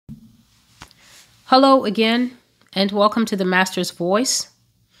Hello again, and welcome to the Master's Voice.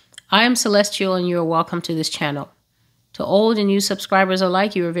 I am Celestial, and you are welcome to this channel. To old and new subscribers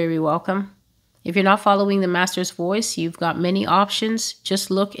alike, you are very welcome. If you're not following the Master's Voice, you've got many options.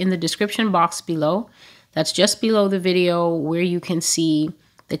 Just look in the description box below. That's just below the video where you can see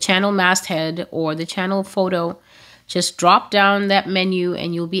the channel masthead or the channel photo. Just drop down that menu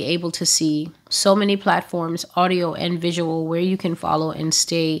and you'll be able to see so many platforms, audio and visual, where you can follow and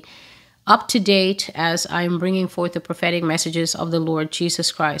stay up to date as I'm bringing forth the prophetic messages of the Lord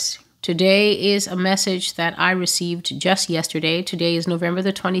Jesus Christ. Today is a message that I received just yesterday. Today is November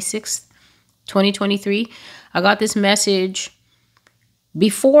the 26th, 2023. I got this message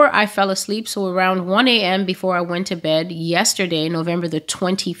before I fell asleep, so around 1 a.m. before I went to bed yesterday, November the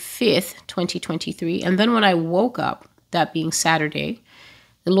 25th, 2023. And then when I woke up, that being Saturday,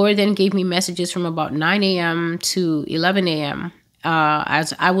 the Lord then gave me messages from about 9 a.m. to 11 a.m.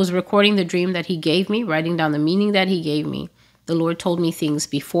 As I was recording the dream that he gave me, writing down the meaning that he gave me, the Lord told me things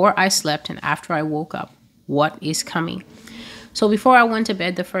before I slept and after I woke up. What is coming? So before I went to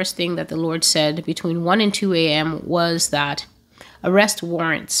bed, the first thing that the Lord said between 1 and 2 a.m. was that arrest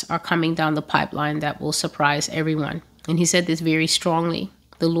warrants are coming down the pipeline that will surprise everyone. And he said this very strongly.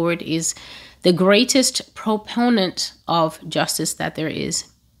 The Lord is the greatest proponent of justice that there is.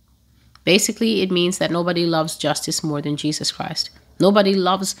 Basically, it means that nobody loves justice more than Jesus Christ. Nobody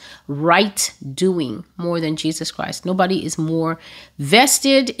loves right doing more than Jesus Christ. Nobody is more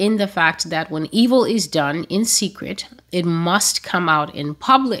vested in the fact that when evil is done in secret, it must come out in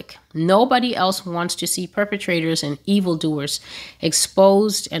public. Nobody else wants to see perpetrators and evildoers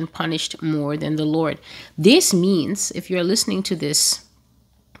exposed and punished more than the Lord. This means, if you're listening to this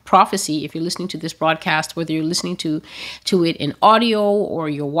prophecy, if you're listening to this broadcast, whether you're listening to it in audio or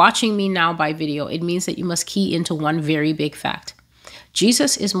you're watching me now by video, it means that you must key into one very big fact.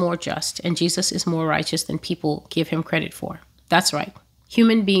 Jesus is more just and Jesus is more righteous than people give him credit for. That's right.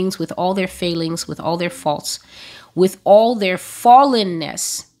 Human beings, with all their failings, with all their faults, with all their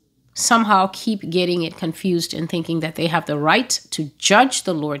fallenness, somehow keep getting it confused and thinking that they have the right to judge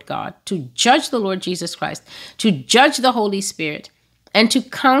the Lord God, to judge the Lord Jesus Christ, to judge the Holy Spirit, and to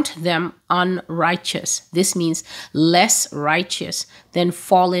count them unrighteous. This means less righteous than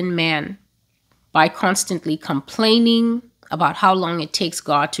fallen man, by constantly complaining about how long it takes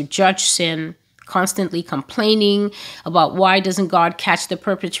God to judge sin, constantly complaining about why doesn't God catch the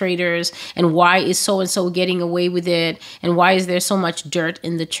perpetrators, and why is so-and-so getting away with it, and why is there so much dirt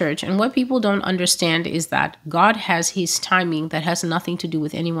in the church. And what people don't understand is that God has his timing that has nothing to do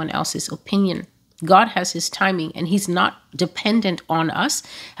with anyone else's opinion. God has his timing, and he's not dependent on us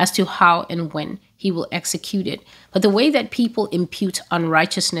as to how and when he will execute it. But the way that people impute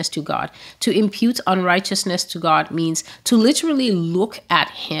unrighteousness to God, to impute unrighteousness to God means to literally look at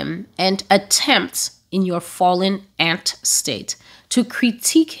him and attempt in your fallen ant state to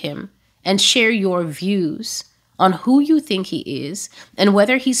critique him and share your views on who you think he is and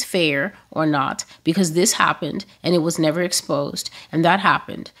whether he's fair or not, because this happened and it was never exposed, and that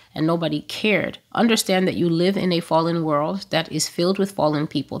happened and nobody cared. Understand that you live in a fallen world that is filled with fallen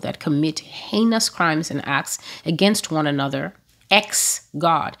people that commit heinous crimes and acts against one another.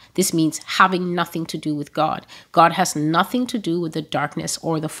 Ex-God. This means having nothing to do with God. God has nothing to do with the darkness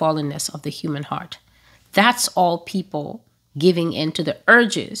or the fallenness of the human heart. That's all people giving in to the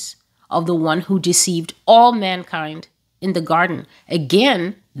urges of the one who deceived all mankind in the garden.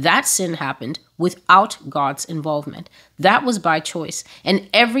 Again, that sin happened without God's involvement. That was by choice. And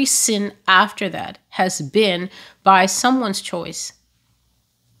every sin after that has been by someone's choice.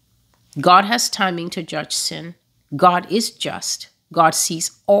 God has timing to judge sin. God is just. God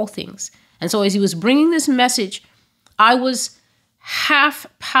sees all things. And so as he was bringing this message, I was half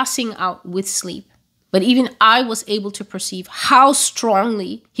passing out with sleep. But even I was able to perceive how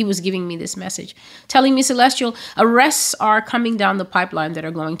strongly he was giving me this message, telling me, Celestial, arrests are coming down the pipeline that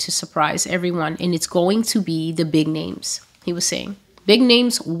are going to surprise everyone. And it's going to be the big names, he was saying. Big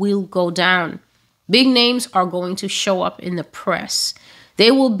names will go down. Big names are going to show up in the press.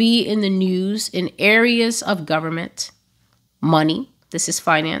 They will be in the news in areas of government, money, this is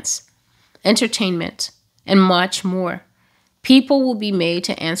finance, entertainment, and much more. People will be made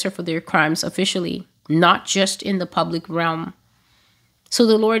to answer for their crimes officially, not just in the public realm. So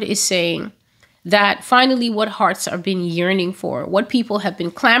the Lord is saying that finally what hearts have been yearning for, what people have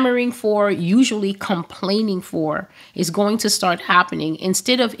been clamoring for, usually complaining for, is going to start happening.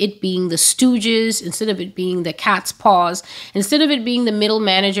 Instead of it being the stooges, instead of it being the cat's paws, instead of it being the middle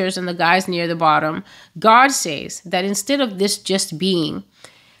managers and the guys near the bottom, God says that instead of this just being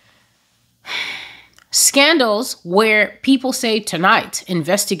Scandals where people say tonight,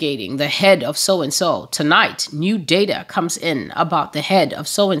 investigating the head of so-and-so. Tonight, new data comes in about the head of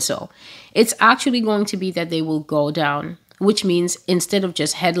so-and-so. It's actually going to be that they will go down, which means instead of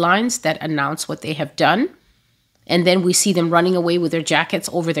just headlines that announce what they have done, and then we see them running away with their jackets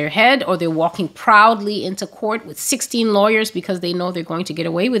over their head, or they're walking proudly into court with 16 lawyers because they know they're going to get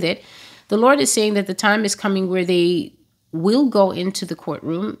away with it. The Lord is saying that the time is coming where they will go into the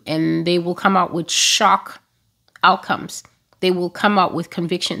courtroom and they will come out with shock outcomes. They will come out with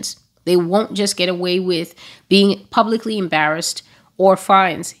convictions. They won't just get away with being publicly embarrassed or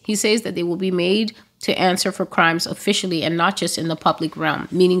fines. He says that they will be made to answer for crimes officially and not just in the public realm,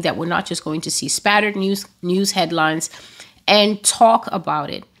 meaning that we're not just going to see spattered news headlines and talk about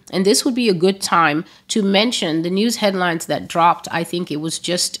it. And this would be a good time to mention the news headlines that dropped, I think it was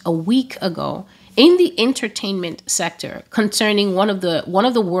just a week ago, in the entertainment sector concerning one of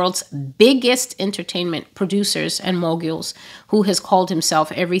the world's biggest entertainment producers and moguls, who has called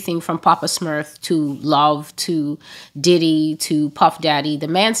himself everything from Papa Smurf to Love to Diddy to Puff Daddy. The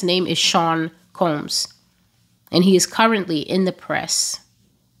man's name is Sean Combs, and he is currently in the press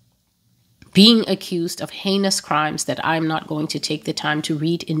being accused of heinous crimes that I'm not going to take the time to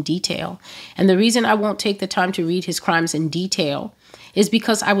read in detail. And the reason I won't take the time to read his crimes in detail is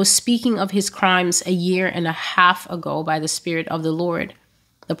because I was speaking of his crimes 1.5 years ago by the Spirit of the Lord.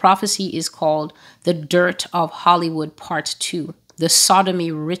 The prophecy is called The Dirt of Hollywood Part 2, The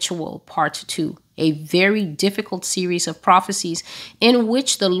Sodomy Ritual Part 2, a very difficult series of prophecies in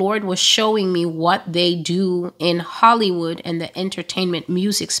which the Lord was showing me what they do in Hollywood and the entertainment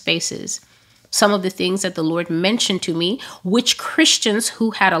music spaces. Some of the things that the Lord mentioned to me, which Christians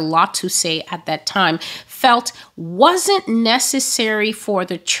who had a lot to say at that time felt wasn't necessary for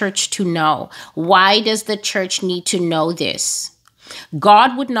the church to know. Why does the church need to know this?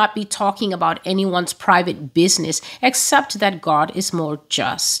 God would not be talking about anyone's private business, except that God is more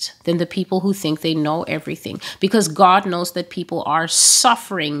just than the people who think they know everything, because God knows that people are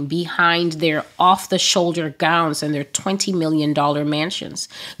suffering behind their off-the-shoulder gowns and their $20 million mansions.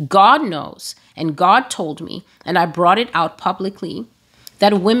 God knows, and God told me, and I brought it out publicly,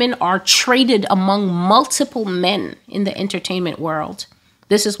 that women are traded among multiple men in the entertainment world.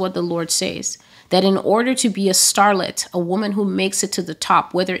 This is what the Lord says, that in order to be a starlet, a woman who makes it to the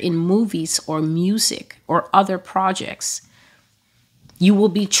top, whether in movies or music or other projects, you will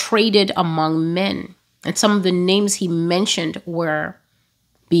be traded among men. And some of the names he mentioned were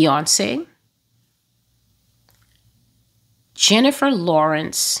Beyonce, Jennifer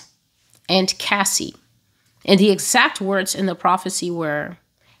Lawrence, and Cassie. And the exact words in the prophecy were,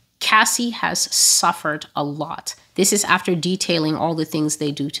 Cassie has suffered a lot. This is after detailing all the things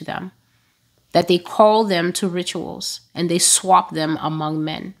they do to them. That they call them to rituals and they swap them among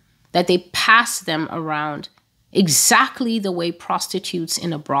men. That they pass them around exactly the way prostitutes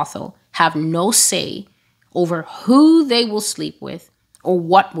in a brothel have no say over who they will sleep with or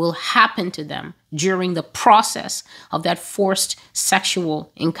what will happen to them during the process of that forced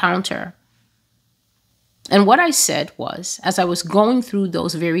sexual encounter. And what I said was, as I was going through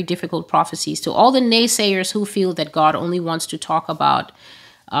those very difficult prophecies, to all the naysayers who feel that God only wants to talk about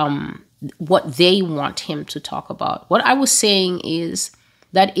what they want him to talk about, what I was saying is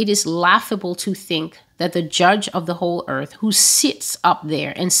that it is laughable to think that the judge of the whole earth, who sits up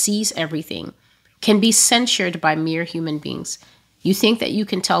there and sees everything, can be censured by mere human beings. You think that you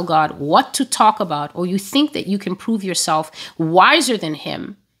can tell God what to talk about, or you think that you can prove yourself wiser than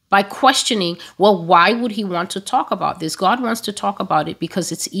him by questioning, well, why would he want to talk about this? God wants to talk about it because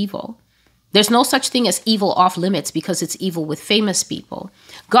it's evil. There's no such thing as evil off limits because it's evil with famous people.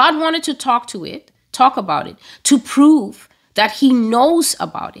 God wanted to talk about it, to prove that he knows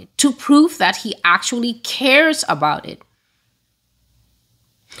about it, to prove that he actually cares about it.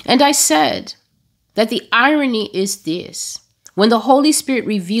 And I said that the irony is this. When the Holy Spirit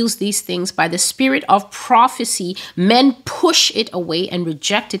reveals these things by the spirit of prophecy, men push it away and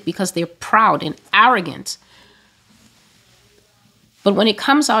reject it because they're proud and arrogant. But when it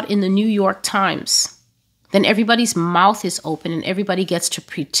comes out in the New York Times, then everybody's mouth is open and everybody gets to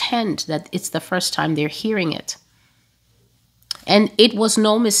pretend that it's the first time they're hearing it. And it was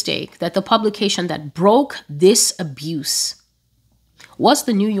no mistake that the publication that broke this abuse was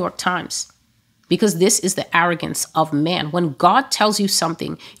the New York Times. Because this is the arrogance of man. When God tells you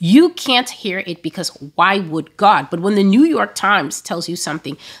something, you can't hear it because why would God? But when the New York Times tells you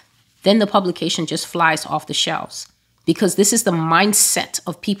something, then the publication just flies off the shelves. Because this is the mindset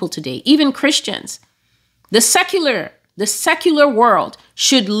of people today, even Christians. The secular world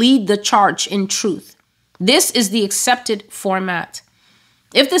should lead the charge in truth. This is the accepted format.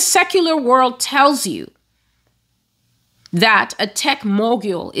 If the secular world tells you that a tech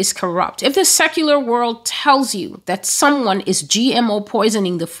mogul is corrupt, if the secular world tells you that someone is GMO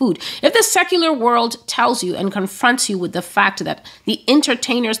poisoning the food, if the secular world tells you and confronts you with the fact that the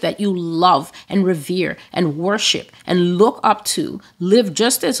entertainers that you love and revere and worship and look up to live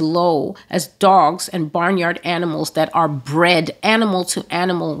just as low as dogs and barnyard animals that are bred animal to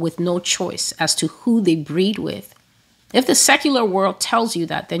animal with no choice as to who they breed with, if the secular world tells you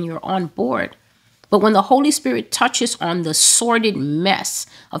that, then you're on board. But when the Holy Spirit touches on the sordid mess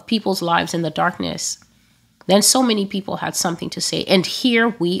of people's lives in the darkness, then so many people had something to say. And here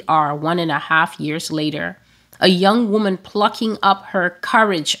we are 1.5 years later, a young woman plucking up her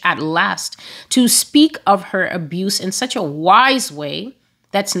courage at last to speak of her abuse in such a wise way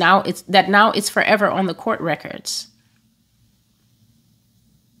that now it's forever on the court records.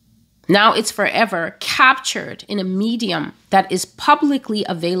 Now it's forever captured in a medium that is publicly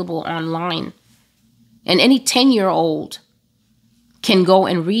available online. And any 10-year-old can go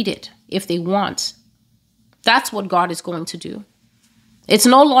and read it if they want. That's what God is going to do. It's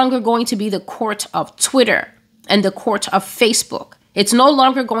no longer going to be the court of Twitter and the court of Facebook. It's no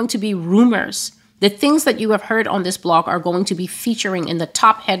longer going to be rumors. The things that you have heard on this blog are going to be featuring in the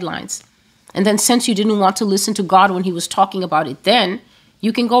top headlines. And then since you didn't want to listen to God when he was talking about it then,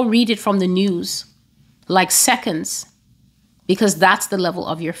 you can go read it from the news, like seconds, because that's the level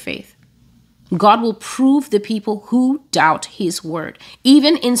of your faith. God will prove the people who doubt his word,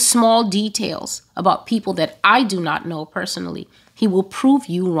 even in small details about people that I do not know personally. He will prove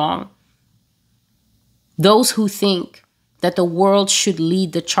you wrong. Those who think that the world should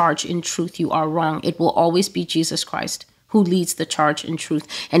lead the charge in truth, you are wrong. It will always be Jesus Christ who leads the charge in truth.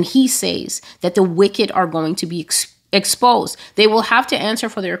 And he says that the wicked are going to be exposed. They will have to answer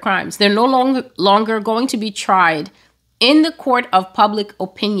for their crimes. They're no longer going to be tried in the court of public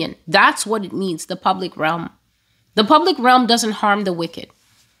opinion. That's what it means, the public realm. The public realm doesn't harm the wicked.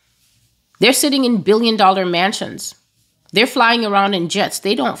 They're sitting in billion-dollar mansions. They're flying around in jets.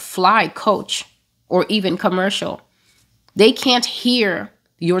 They don't fly coach or even commercial. They can't hear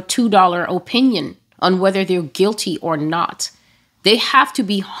your $2 opinion on whether they're guilty or not. They have to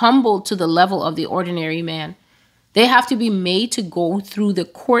be humbled to the level of the ordinary man. They have to be made to go through the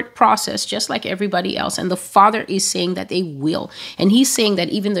court process just like everybody else. And the Father is saying that they will. And he's saying that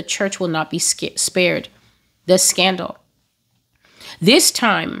even the church will not be spared the scandal. This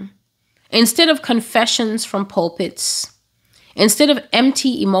time, instead of confessions from pulpits, instead of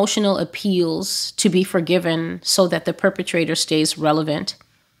empty emotional appeals to be forgiven so that the perpetrator stays relevant,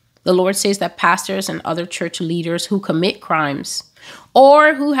 the Lord says that pastors and other church leaders who commit crimes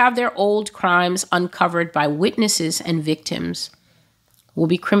or who have their old crimes uncovered by witnesses and victims will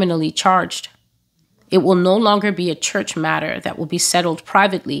be criminally charged. It will no longer be a church matter that will be settled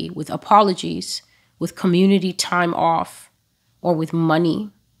privately with apologies, with community time off, or with money.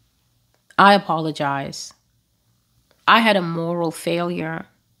 I apologize. I had a moral failure.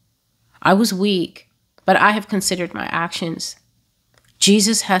 I was weak, but I have considered my actions.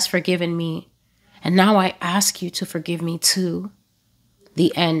 Jesus has forgiven me, and now I ask you to forgive me too.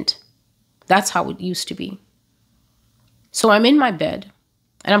 The end. That's how it used to be. So I'm in my bed,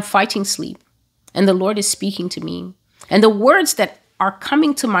 and I'm fighting sleep, and the Lord is speaking to me. And the words that are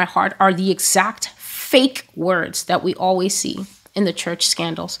coming to my heart are the exact fake words that we always see in the church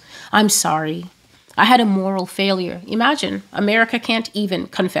scandals. I'm sorry. I had a moral failure. Imagine, America can't even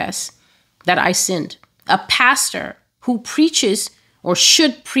confess that I sinned. A pastor who preaches or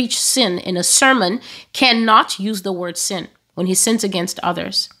should preach sin in a sermon cannot use the word sin when he sins against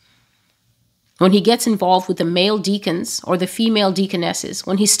others. When he gets involved with the male deacons or the female deaconesses,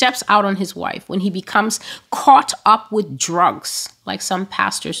 when he steps out on his wife, when he becomes caught up with drugs, like some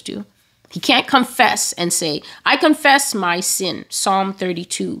pastors do, he can't confess and say, I confess my sin, Psalm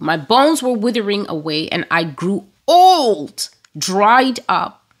 32. My bones were withering away and I grew old, dried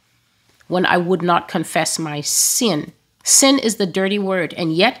up, when I would not confess my sin. Sin is the dirty word,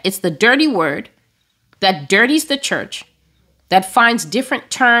 and yet it's the dirty word that dirties the church, that finds different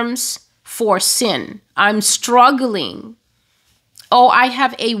terms for sin. I'm struggling. Oh, I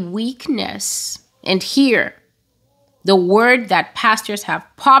have a weakness. And here, the word that pastors have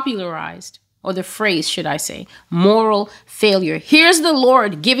popularized, or the phrase, should I say, moral failure. Here's the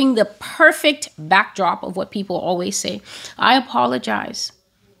Lord giving the perfect backdrop of what people always say. I apologize.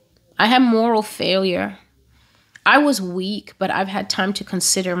 I have moral failure. I was weak, but I've had time to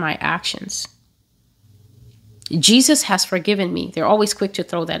consider my actions. Jesus has forgiven me. They're always quick to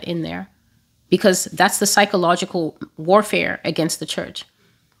throw that in there because that's the psychological warfare against the church.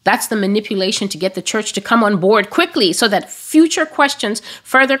 That's the manipulation to get the church to come on board quickly so that further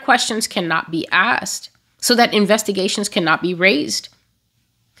questions cannot be asked, so that investigations cannot be raised.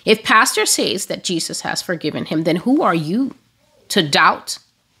 If pastor says that Jesus has forgiven him, then who are you to doubt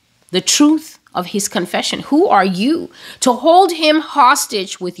the truth of his confession? Who are you to hold him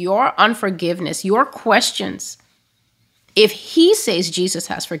hostage with your unforgiveness, your questions? If he says Jesus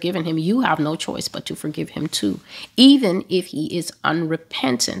has forgiven him, you have no choice but to forgive him too, even if he is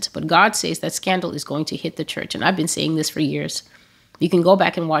unrepentant. But God says that scandal is going to hit the church. And I've been saying this for years. You can go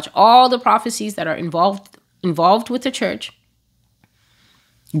back and watch all the prophecies that are involved with the church.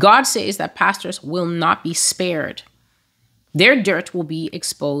 God says that pastors will not be spared. Their dirt will be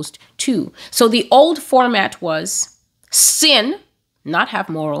exposed too. So the old format was sin, not have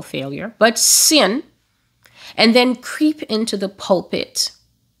moral failure, but sin, and then creep into the pulpit,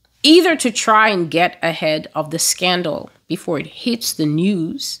 either to try and get ahead of the scandal before it hits the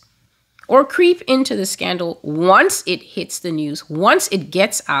news, or creep into the scandal once it hits the news, once it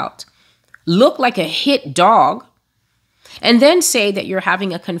gets out, look like a hit dog, and then say that you're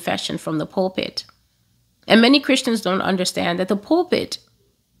having a confession from the pulpit. And many Christians don't understand that the pulpit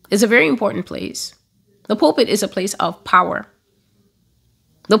is a very important place. The pulpit is a place of power.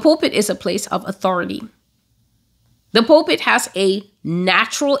 The pulpit is a place of authority. The pulpit has a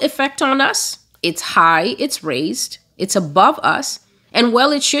natural effect on us. It's high, it's raised, it's above us, and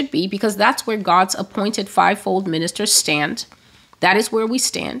well, it should be, because that's where God's appointed fivefold ministers stand. That is where we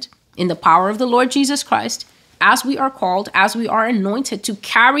stand, in the power of the Lord Jesus Christ, as we are called, as we are anointed to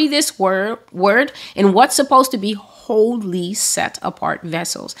carry this word in what's supposed to be wholly set apart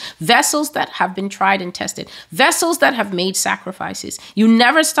vessels. Vessels that have been tried and tested. Vessels that have made sacrifices. You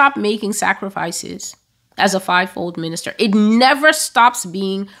never stop making sacrifices as a fivefold minister. It never stops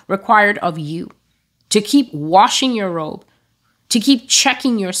being required of you to keep washing your robe, to keep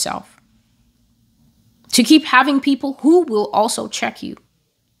checking yourself, to keep having people who will also check you,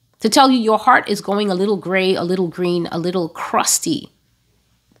 to tell you your heart is going a little gray, a little green, a little crusty.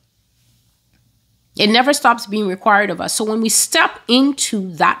 It never stops being required of us. So when we step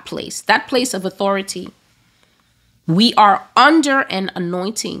into that place of authority, we are under an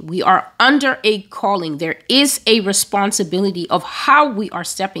anointing. We are under a calling. There is a responsibility of how we are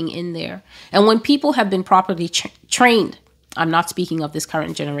stepping in there. And when people have been properly trained, I'm not speaking of this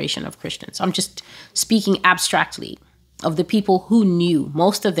current generation of Christians. I'm just speaking abstractly of the people who knew.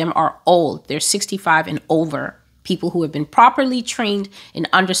 Most of them are old. They're 65 and over. People who have been properly trained in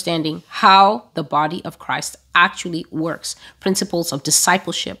understanding how the body of Christ actually works. Principles of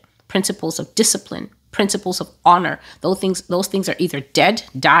discipleship, principles of discipline, principles of honor. Those things are either dead,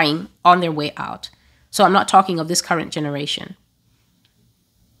 dying, on their way out. So I'm not talking of this current generation.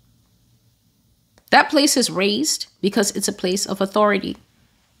 That place is raised because it's a place of authority.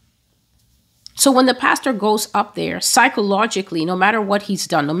 So when the pastor goes up there, psychologically, no matter what he's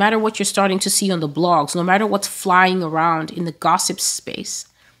done, no matter what you're starting to see on the blogs, no matter what's flying around in the gossip space,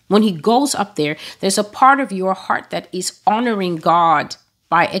 when he goes up there, there's a part of your heart that is honoring God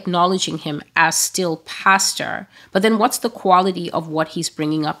by acknowledging him as still pastor. But then what's the quality of what he's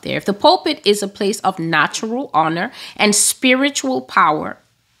bringing up there? If the pulpit is a place of natural honor and spiritual power,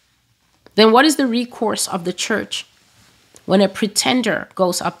 then what is the recourse of the church when a pretender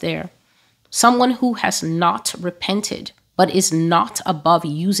goes up there? Someone who has not repented, but is not above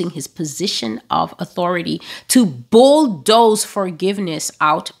using his position of authority to bulldoze forgiveness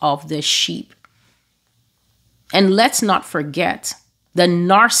out of the sheep. And let's not forget the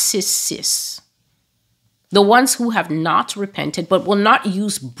narcissists, the ones who have not repented, but will not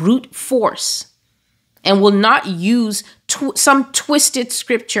use brute force and will not use some twisted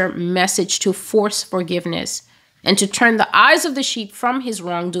scripture message to force forgiveness and to turn the eyes of the sheep from his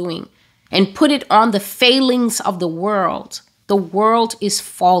wrongdoing and put it on the failings of the world. The world is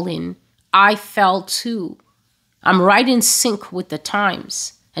fallen. I fell too. I'm right in sync with the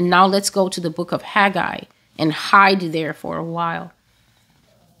times. And now let's go to the book of Haggai and hide there for a while.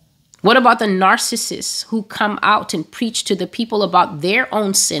 What about the narcissists who come out and preach to the people about their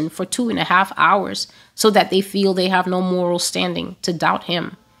own sin for 2.5 hours so that they feel they have no moral standing to doubt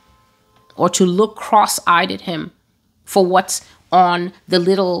him or to look cross-eyed at him for what's on the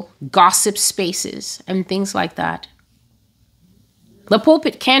little gossip spaces and things like that? The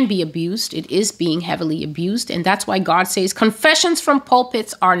pulpit can be abused. It is being heavily abused. And that's why God says confessions from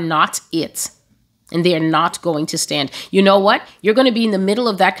pulpits are not it. And they are not going to stand. You know what? You're going to be in the middle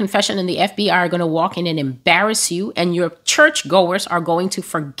of that confession and the FBI are going to walk in and embarrass you. And your church goers are going to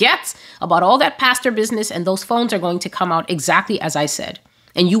forget about all that pastor business. And those phones are going to come out exactly as I said.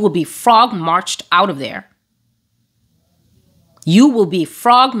 And you will be frog marched out of there. You will be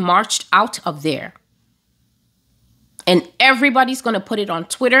frog marched out of there. And everybody's going to put it on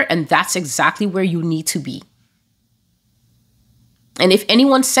Twitter, and that's exactly where you need to be. And if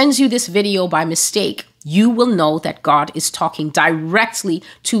anyone sends you this video by mistake, you will know that God is talking directly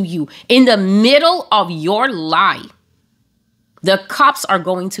to you. In the middle of your lie, the cops are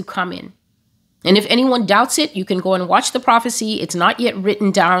going to come in. And if anyone doubts it, you can go and watch the prophecy. It's not yet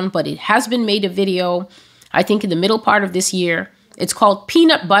written down, but it has been made a video, I think in the middle part of this year. It's called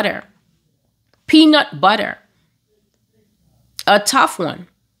Peanut Butter. Peanut Butter. A tough one.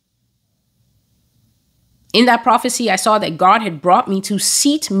 In that prophecy, I saw that God had brought me to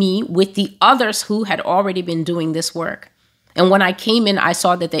seat me with the others who had already been doing this work. And when I came in, I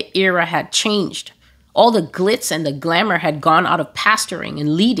saw that the era had changed. All the glitz and the glamour had gone out of pastoring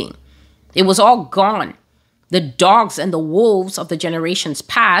and leading. It was all gone. The dogs and the wolves of the generations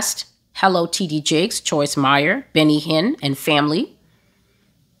past, hello T.D. Jakes, Joyce Meyer, Benny Hinn, and family,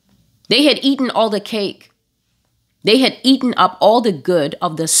 they had eaten all the cake. They had eaten up all the good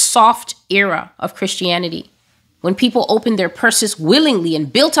of the soft era of Christianity, when people opened their purses willingly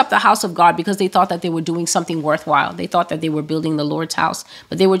and built up the house of God because they thought that they were doing something worthwhile. They thought that they were building the Lord's house,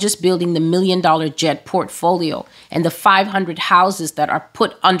 but they were just building the $1 million jet portfolio and the 500 houses that are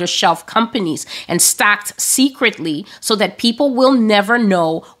put under shelf companies and stacked secretly so that people will never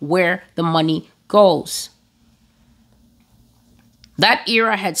know where the money goes. That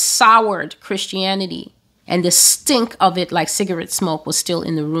era had soured Christianity. And the stink of it, like cigarette smoke, was still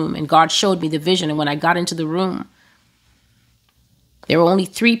in the room. And God showed me the vision. And when I got into the room, there were only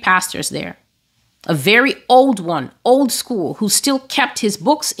 3 pastors there. A very old one, old school, who still kept his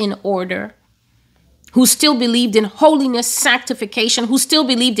books in order, who still believed in holiness, sanctification, who still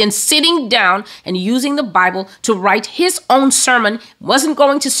believed in sitting down and using the Bible to write his own sermon, wasn't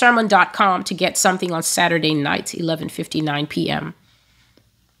going to sermon.com to get something on Saturday night, 11:59 p.m.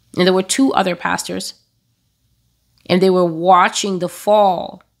 And there were 2 other pastors. And they were watching the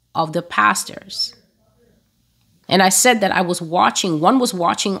fall of the pastors. And I said that I was watching. One was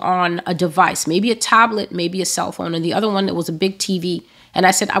watching on a device, maybe a tablet, maybe a cell phone. And the other one, it was a big TV. And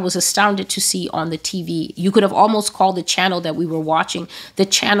I said I was astounded to see on the TV. You could have almost called the channel that we were watching the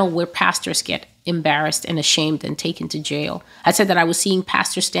channel where pastors get embarrassed and ashamed and taken to jail. I said that I was seeing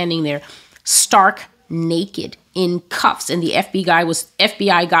pastors standing there stark naked in cuffs, and the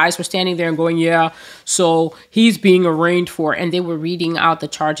FBI guys were standing there and going, yeah, so he's being arraigned for, and they were reading out the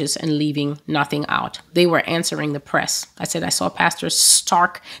charges and leaving nothing out. They were answering the press. I said I saw pastors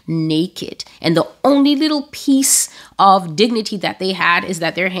stark naked, and the only little piece of dignity that they had is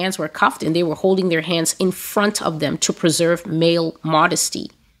that their hands were cuffed and they were holding their hands in front of them to preserve male modesty.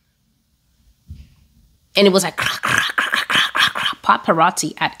 And it was like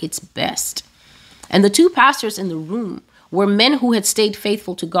paparazzi at its best. And the 2 pastors in the room were men who had stayed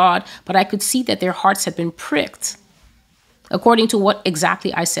faithful to God, but I could see that their hearts had been pricked. According to what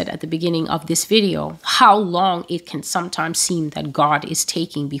exactly I said at the beginning of this video, how long it can sometimes seem that God is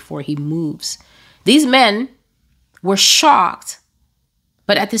taking before he moves. These men were shocked,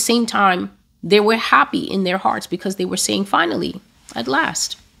 but at the same time, they were happy in their hearts because they were saying, finally, at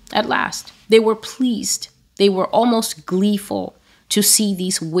last, at last. They were pleased. They were almost gleeful to see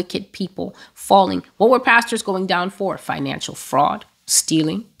these wicked people falling. What were pastors going down for? Financial fraud,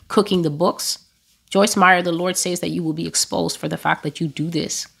 stealing, cooking the books. Joyce Meyer, the Lord says that you will be exposed for the fact that you do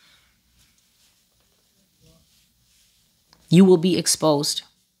this. You will be exposed.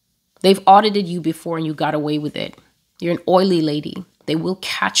 They've audited you before and you got away with it. You're an oily lady. They will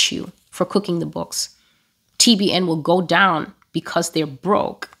catch you for cooking the books. TBN will go down because they're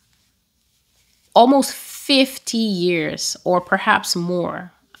broke. Almost 50 years or perhaps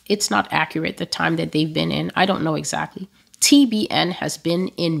more. It's not accurate, the time that they've been in. I don't know exactly. TBN has been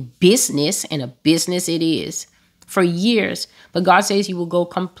in business, and a business it is, for years. But God says you will go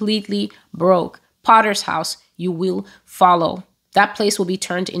completely broke. Potter's house, you will follow. That place will be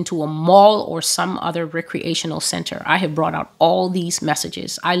turned into a mall or some other recreational center. I have brought out all these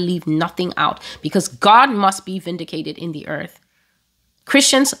messages. I leave nothing out because God must be vindicated in the earth.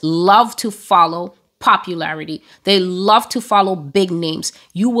 Christians love to follow popularity. They love to follow big names.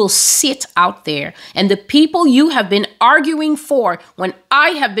 You will sit out there, and the people you have been arguing for when I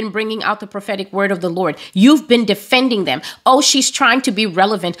have been bringing out the prophetic word of the Lord, you've been defending them. Oh, she's trying to be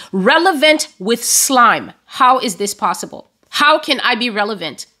relevant. Relevant with slime. How is this possible? How can I be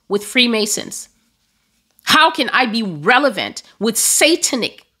relevant with Freemasons? How can I be relevant with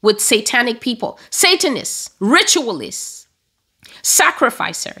satanic people, Satanists, ritualists,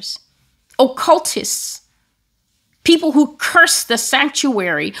 sacrificers, occultists, people who curse the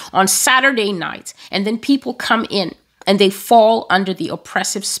sanctuary on Saturday nights, and then people come in and they fall under the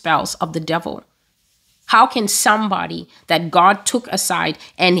oppressive spells of the devil. How can somebody that God took aside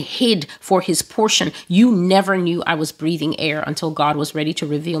and hid for his portion? You never knew I was breathing air until God was ready to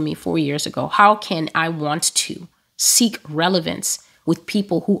reveal me 4 years ago. How can I want to seek relevance with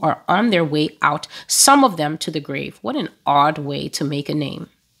people who are on their way out, some of them to the grave? What an odd way to make a name.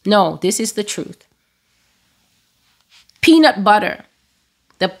 No, this is the truth. Peanut butter.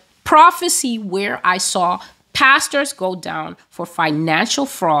 The prophecy where I saw pastors go down for financial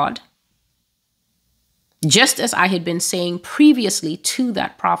fraud, just as I had been saying previously to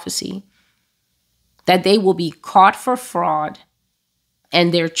that prophecy, that they will be caught for fraud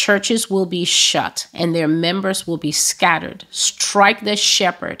and their churches will be shut and their members will be scattered. Strike the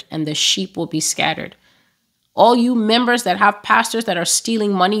shepherd and the sheep will be scattered. All you members that have pastors that are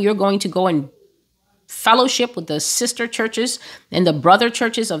stealing money, you're going to go and fellowship with the sister churches and the brother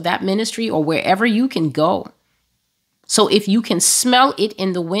churches of that ministry or wherever you can go. So if you can smell it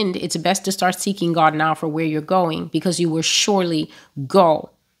in the wind, it's best to start seeking God now for where you're going, because you will surely go.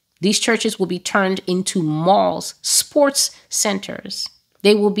 These churches will be turned into malls, sports centers.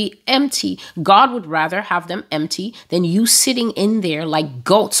 They will be empty. God would rather have them empty than you sitting in there like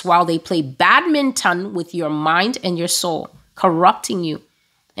goats while they play badminton with your mind and your soul, corrupting you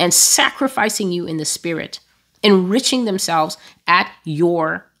and sacrificing you in the spirit, enriching themselves at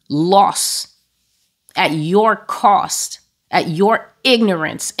your loss, at your cost, at your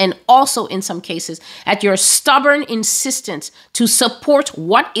ignorance, and also in some cases at your stubborn insistence to support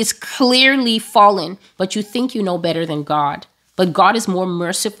what is clearly fallen, but you think you know better than God. But God is more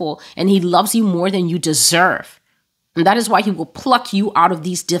merciful and he loves you more than you deserve. And that is why he will pluck you out of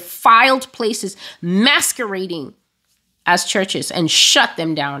these defiled places masquerading as churches and shut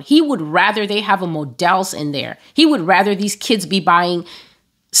them down. He would rather they have a Models in there. He would rather these kids be buying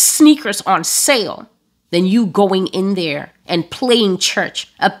sneakers on sale than you going in there and playing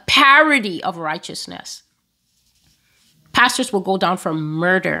church, a parody of righteousness. Pastors will go down for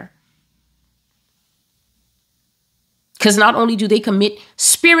murder. Because not only do they commit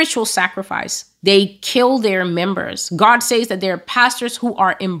spiritual sacrifice, they kill their members. God says that there are pastors who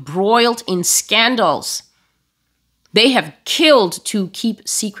are embroiled in scandals. They have killed to keep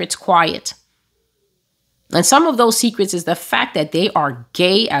secrets quiet. And some of those secrets is the fact that they are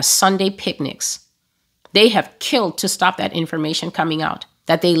gay as Sunday picnics. They have killed to stop that information coming out,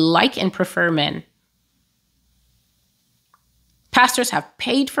 that they like and prefer men. Pastors have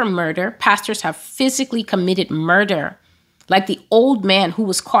paid for murder. Pastors have physically committed murder. Like the old man who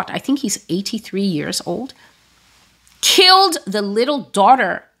was caught, I think he's 83 years old, killed the little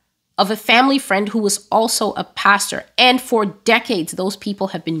daughter of a family friend who was also a pastor. And for decades, those people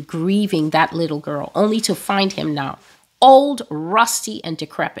have been grieving that little girl, only to find him now, old, rusty, and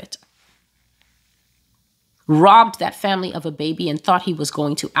decrepit. Robbed that family of a baby and thought he was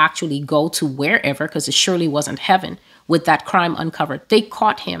going to actually go to wherever, because it surely wasn't heaven, with that crime uncovered. They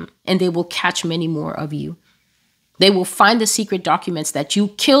caught him, and they will catch many more of you. They will find the secret documents that you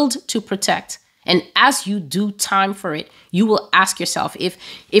killed to protect. And as you do time for it, you will ask yourself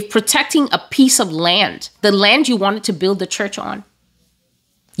if protecting a piece of land, the land you wanted to build the church on,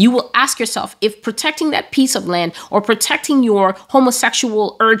 you will ask yourself if protecting that piece of land or protecting your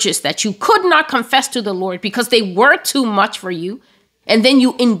homosexual urges that you could not confess to the Lord because they were too much for you, and then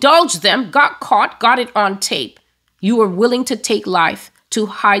you indulged them, got caught, got it on tape. You were willing to take life to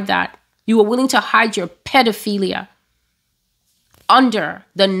hide that. You were willing to hide your pedophilia under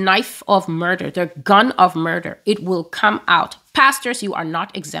the knife of murder, the gun of murder. It will come out. Pastors, you are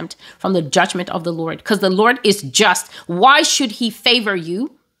not exempt from the judgment of the Lord, because the Lord is just. Why should he favor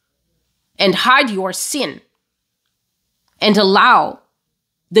you and hide your sin and allow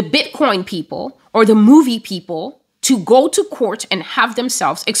the Bitcoin people or the movie people to go to court and have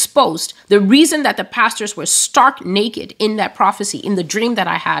themselves exposed? The reason that the pastors were stark naked in that prophecy, in the dream that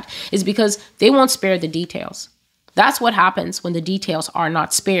I had, is because they won't spare the details. That's what happens when the details are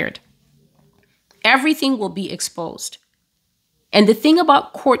not spared. Everything will be exposed. And the thing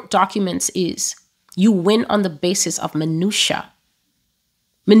about court documents is you win on the basis of minutia.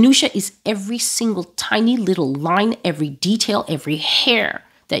 Minutia is every single tiny little line, every detail, every hair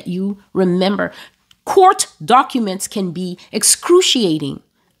that you remember. Court documents can be excruciating.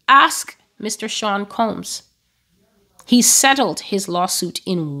 Ask Mr. Sean Combs. He settled his lawsuit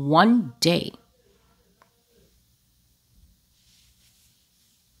in 1 day.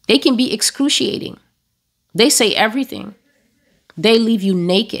 They can be excruciating. They say everything. They leave you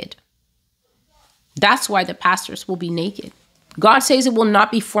naked. That's why the pastors will be naked. God says it will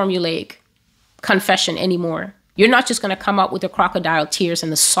not be formulaic confession anymore. You're not just going to come out with the crocodile tears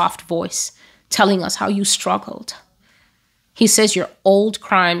and the soft voice telling us how you struggled. He says your old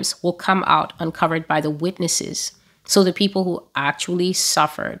crimes will come out uncovered by the witnesses. So the people who actually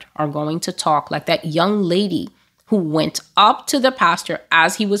suffered are going to talk, like that young lady who went up to the pastor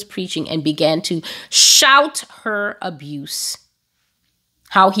as he was preaching and began to shout her abuse.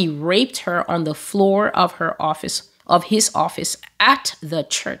 How he raped her on the floor of his office at the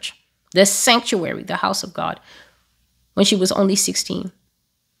church, the sanctuary, the house of God, when she was only 16.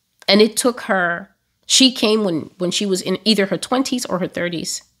 And it took her, she came when she was in either her 20s or her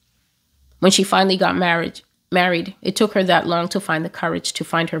 30s. When she finally got married, it took her that long to find the courage, to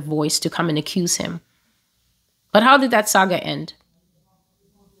find her voice, to come and accuse him. But how did that saga end?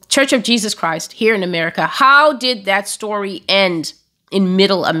 Church of Jesus Christ here in America, how did that story end in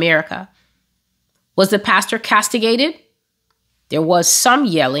middle America? Was the pastor castigated? There was some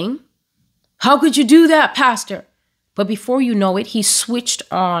yelling. How could you do that, pastor? But before you know it, he switched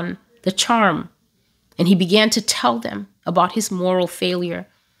on the charm and he began to tell them about his moral failure.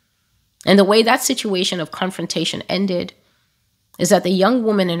 And the way that situation of confrontation ended is that the young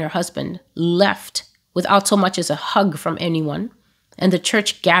woman and her husband left without so much as a hug from anyone, and the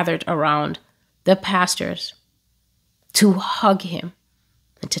church gathered around the pastors to hug him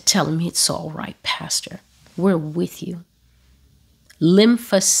and to tell him it's all right, pastor. We're with you.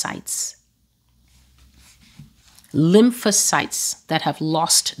 Lymphocytes that have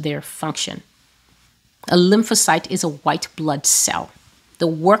lost their function. A lymphocyte is a white blood cell. The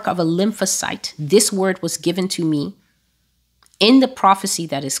work of a lymphocyte, this word was given to me in the prophecy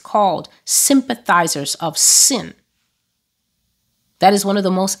that is called sympathizers of sin. That is one of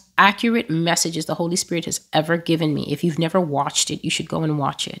the most accurate messages the Holy Spirit has ever given me. If you've never watched it, you should go and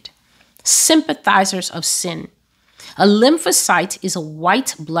watch it. Sympathizers of sin. A lymphocyte is a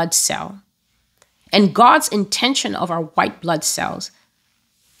white blood cell. And God's intention of our white blood cells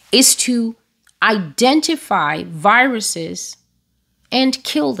is to identify viruses and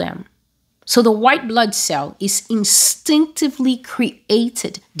kill them. So the white blood cell is instinctively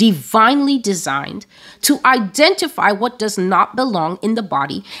created, divinely designed to identify what does not belong in the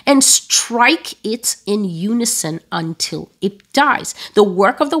body and strike it in unison until it dies. The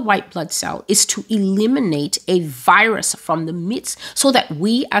work of the white blood cell is to eliminate a virus from the midst so that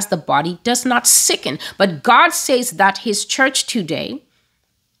we as the body does not sicken. But God says that his church today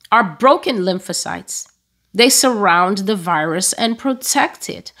are broken lymphocytes. They surround the virus and protect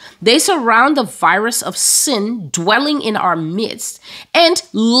it. They surround the virus of sin dwelling in our midst and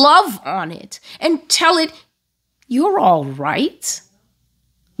love on it and tell it, you're all right.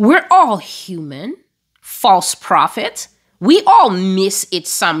 We're all human. False prophet. We all miss it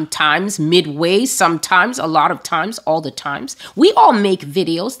sometimes, midway, sometimes, a lot of times, all the times. We all make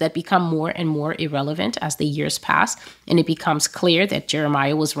videos that become more and more irrelevant as the years pass, and it becomes clear that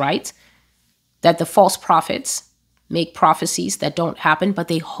Jeremiah was right, that the false prophets make prophecies that don't happen, but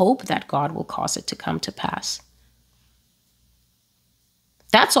they hope that God will cause it to come to pass.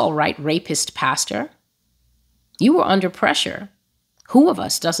 That's all right, rapist pastor. You were under pressure. Who of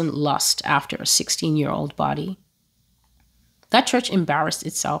us doesn't lust after a 16-year-old body? That church embarrassed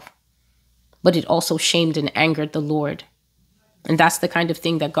itself, but it also shamed and angered the Lord. And that's the kind of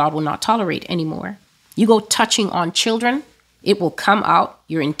thing that God will not tolerate anymore. You go touching on children, it will come out.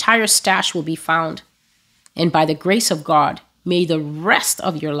 Your entire stash will be found. And by the grace of God, may the rest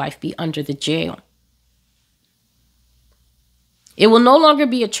of your life be under the jail. It will no longer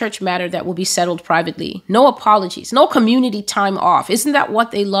be a church matter that will be settled privately. No apologies, no community time off. Isn't that what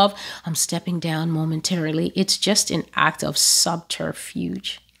they love? I'm stepping down momentarily. It's just an act of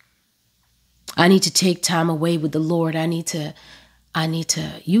subterfuge. I need to take time away with the Lord. You need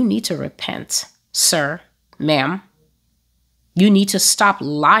to repent, sir, ma'am. You need to stop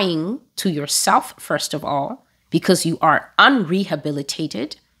lying to yourself, first of all, because you are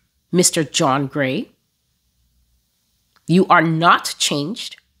unrehabilitated, Mr. John Gray. You are not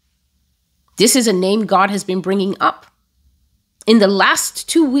changed. This is a name God has been bringing up. In the last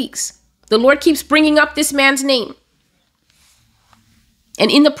 2 weeks, the Lord keeps bringing up this man's name. And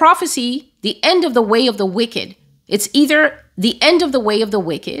in the prophecy, the end of the way of the wicked, it's either the end of the way of the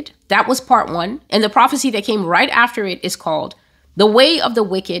wicked, that was part 1, and the prophecy that came right after it is called the way of the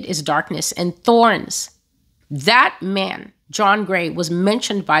wicked is darkness and thorns. That man, John Gray, was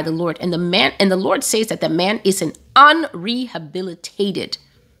mentioned by the Lord, and the Lord says that the man is an unrehabilitated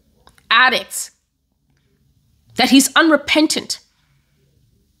addict, that he's unrepentant.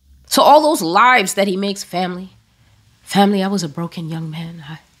 So all those lives that he makes, family, I was a broken young man.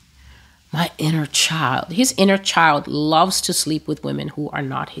 My inner child, his inner child loves to sleep with women who are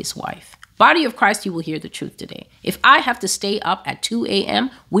not his wife. Body of Christ, you will hear the truth today. If I have to stay up at 2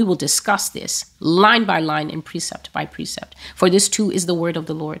 a.m., we will discuss this line by line and precept by precept. For this too is the word of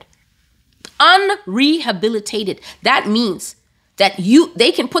the Lord. Unrehabilitated. That means that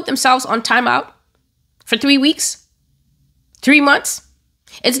they can put themselves on timeout for 3 weeks, 3 months.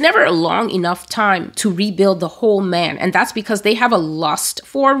 It's never a long enough time to rebuild the whole man. And that's because they have a lust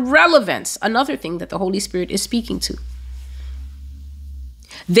for relevance. Another thing that the Holy Spirit is speaking to.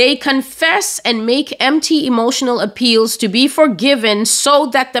 They confess and make empty emotional appeals to be forgiven so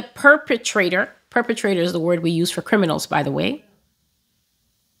that the perpetrator is the word we use for criminals, by the way.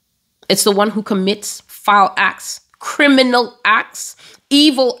 It's the one who commits foul acts, criminal acts,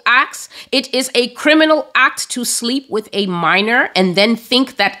 evil acts. It is a criminal act to sleep with a minor and then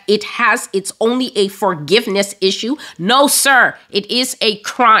think that it's only a forgiveness issue. No, sir, it is a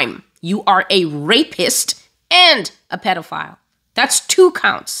crime. You are a rapist and a pedophile. That's 2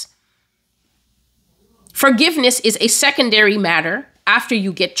 counts. Forgiveness is a secondary matter after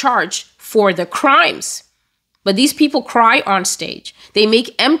you get charged for the crimes. But these people cry on stage. They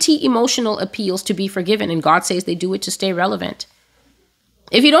make empty emotional appeals to be forgiven, and God says they do it to stay relevant.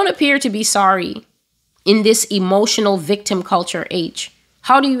 If you don't appear to be sorry in this emotional victim culture age,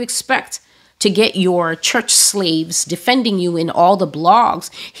 how do you expect to get your church slaves defending you in all the blogs?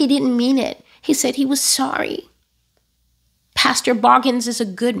 He didn't mean it. He said he was sorry. Pastor Boggins is a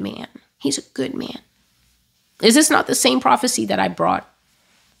good man. He's a good man. Is this not the same prophecy that I brought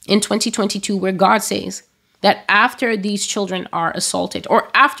in 2022 where God says that after these children are assaulted or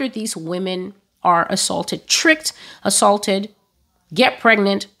after these women are assaulted, tricked, assaulted, get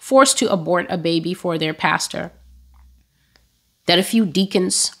pregnant, forced to abort a baby for their pastor, that a few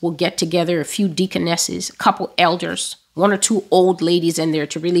deacons will get together, a few deaconesses, a couple elders, 1 or 2 old ladies in there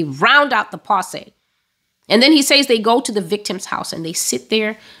to really round out the posse. And then he says they go to the victim's house and they sit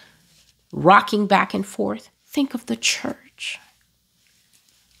there rocking back and forth. Think of the church.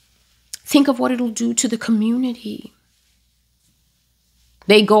 Think of what it'll do to the community.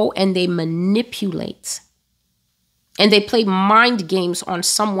 They go and they manipulate and they play mind games on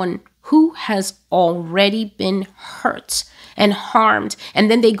someone who has already been hurt and harmed. And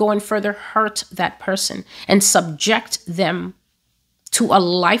then they go and further hurt that person and subject them to a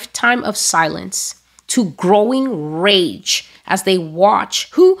lifetime of silence, to growing rage as they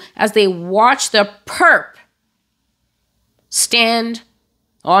watch the perp stand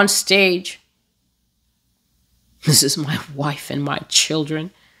on stage. This is my wife and my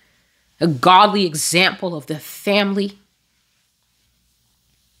children, a godly example of the family.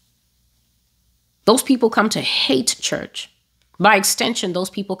 Those people come to hate church. By extension, those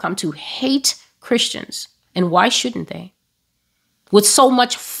people come to hate Christians. And why shouldn't they? With so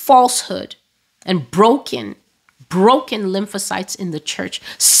much falsehood and broken lymphocytes in the church,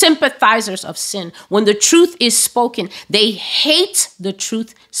 sympathizers of sin. When the truth is spoken, they hate the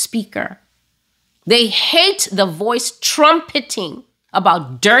truth speaker. They hate the voice trumpeting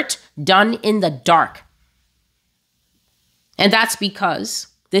about dirt done in the dark. And that's because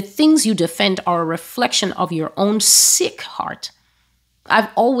the things you defend are a reflection of your own sick heart. I've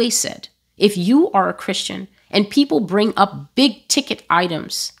always said, if you are a Christian and people bring up big ticket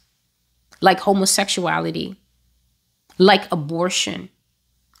items like homosexuality, like abortion,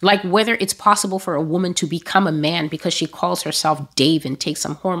 like whether it's possible for a woman to become a man because she calls herself Dave and takes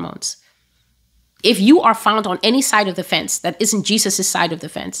some hormones. If you are found on any side of the fence that isn't Jesus' side of the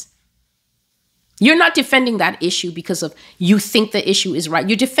fence, you're not defending that issue because of you think the issue is right.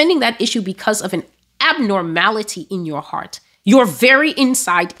 You're defending that issue because of an abnormality in your heart. Your very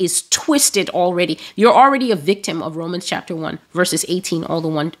inside is twisted already. You're already a victim of Romans chapter 1, verses 18 all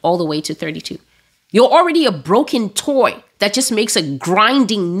the way to 32. You're already a broken toy that just makes a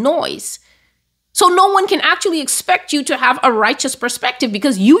grinding noise. So no one can actually expect you to have a righteous perspective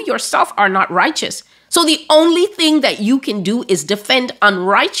because you yourself are not righteous. So the only thing that you can do is defend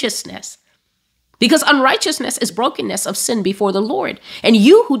unrighteousness. Because unrighteousness is brokenness of sin before the Lord. And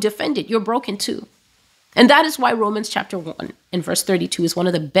you who defend it, you're broken too. And that is why Romans chapter 1 and verse 32 is one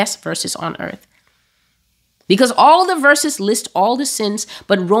of the best verses on earth. Because all the verses list all the sins,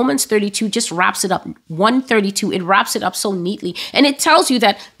 but Romans 32 just wraps it up. 132, it wraps it up so neatly. And it tells you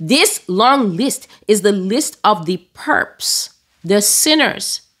that this long list is the list of the perps, the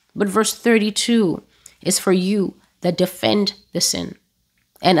sinners. But verse 32 is for you that defend the sin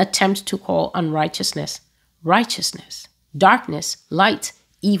and attempt to call unrighteousness righteousness, darkness, light,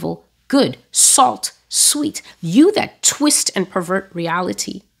 evil, good, salt, sweet. You that twist and pervert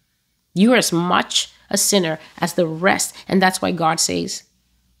reality. You are as much a sinner as the rest. And that's why God says,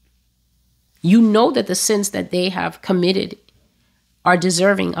 you know that the sins that they have committed are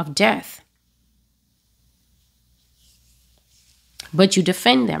deserving of death. but you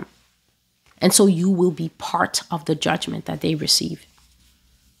defend them. And so you will be part of the judgment that they receive.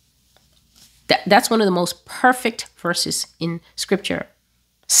 That's one of the most perfect verses in Scripture.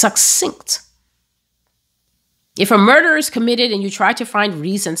 Succinct. If a murder is committed and you try to find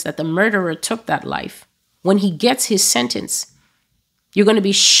reasons that the murderer took that life, when he gets his sentence, you're going to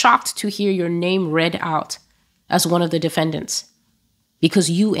be shocked to hear your name read out as one of the defendants, because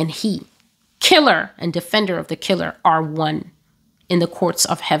you and he, killer and defender of the killer, are one in the courts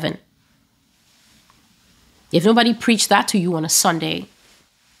of heaven. If nobody preached that to you on a Sunday,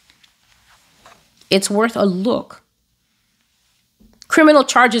 it's worth a look. Criminal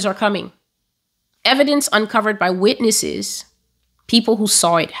charges are coming. Evidence uncovered by witnesses, people who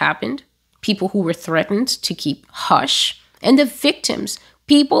saw it happen, people who were threatened to keep hush, and the victims,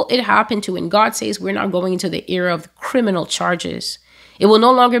 people it happened to. And God says we're not going into the era of criminal charges. It will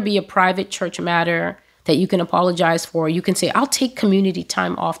no longer be a private church matter that you can apologize for. You can say, I'll take community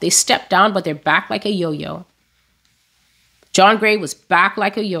time off. They stepped down, but they're back like a yo-yo. John Gray was back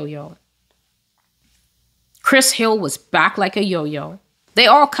like a yo-yo. Chris Hill was back like a yo-yo. They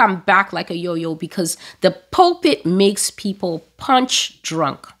all come back like a yo-yo because the pulpit makes people punch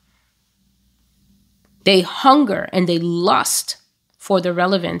drunk. They hunger and they lust for the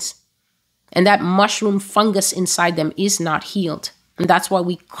relevance. And that mushroom fungus inside them is not healed. And that's why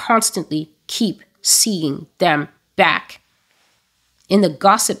we constantly keep seeing them back in the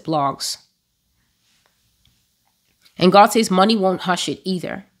gossip blogs. And God says money won't hush it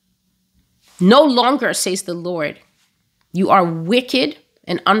either. No longer, says the Lord, you are wicked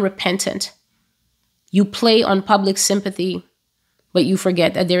and unrepentant. You play on public sympathy, but you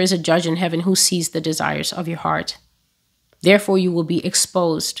forget that there is a judge in heaven who sees the desires of your heart. Therefore, you will be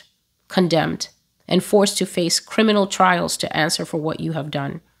exposed, condemned, and forced to face criminal trials to answer for what you have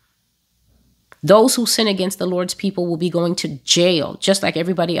done. Those who sin against the Lord's people will be going to jail, just like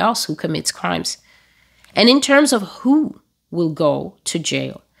everybody else who commits crimes. And in terms of who will go to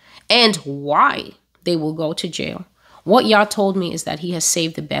jail and why they will go to jail, what YAH told me is that he has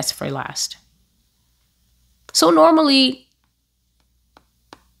saved the best for last. So normally,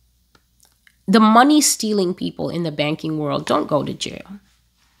 the money-stealing people in the banking world don't go to jail.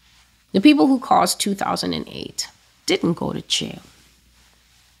 The people who caused 2008 didn't go to jail.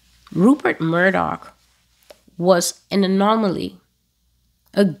 Rupert Murdoch was an anomaly,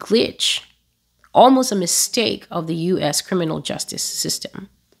 a glitch, almost a mistake of the U.S. criminal justice system,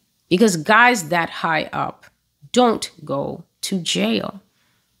 because guys that high up don't go to jail.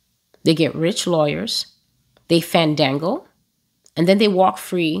 They get rich lawyers, they fandangle, and then they walk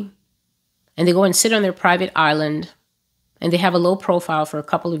free, and they go and sit on their private island, and they have a low profile for a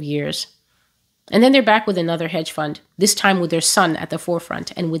couple of years. And then they're back with another hedge fund, this time with their son at the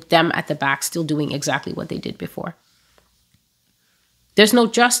forefront and with them at the back still doing exactly what they did before. There's no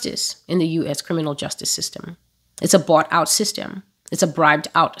justice in the U.S. criminal justice system. It's a bought-out system. It's a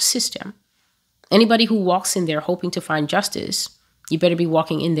bribed-out system. Anybody who walks in there hoping to find justice, you better be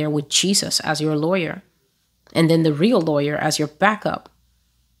walking in there with Jesus as your lawyer, and then the real lawyer as your backup.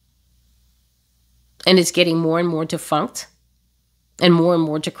 And it's getting more and more defunct, and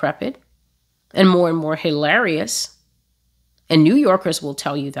more decrepit, and more hilarious. And New Yorkers will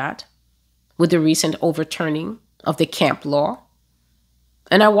tell you that with the recent overturning of the camp law.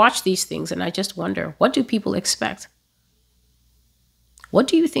 And I watch these things and I just wonder, what do people expect? What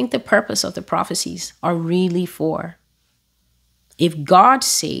do you think the purpose of the prophecies are really for? If God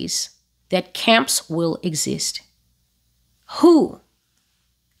says that camps will exist, who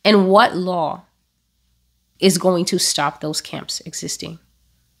and what law is going to stop those camps existing?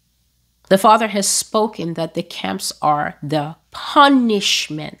 The Father has spoken that the camps are the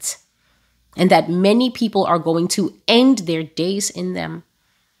punishment and that many people are going to end their days in them.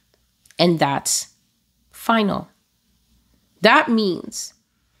 And that's final. That means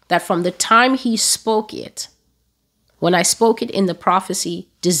that from the time he spoke it, when I spoke it in the prophecy,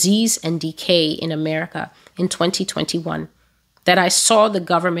 Disease and Decay in America in 2021, that I saw the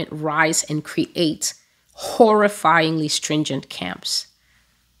government rise and create horrifyingly stringent camps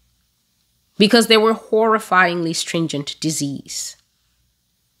because there were horrifyingly stringent disease.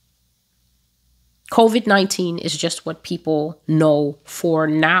 COVID-19 is just what people know for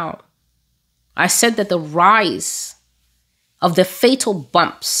now. I said that the rise of the fatal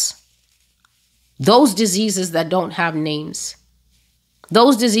bumps, those diseases that don't have names,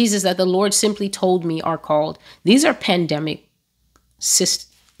 those diseases that the Lord simply told me are called, these are pandemic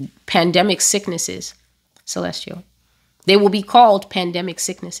sicknesses, Celestial. They will be called pandemic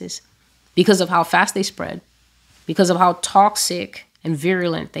sicknesses because of how fast they spread, because of how toxic and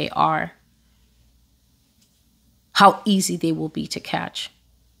virulent they are, how easy they will be to catch,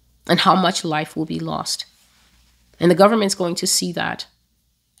 and how much life will be lost. And the government's going to see that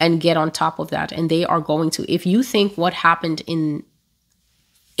and get on top of that. And they are going to, if you think what happened in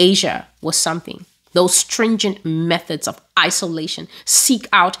Asia was something, those stringent methods of isolation, seek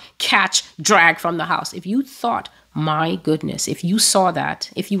out, catch, drag from the house. If you thought, my goodness, if you saw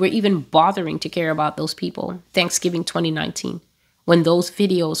that, if you were even bothering to care about those people, Thanksgiving 2019, when those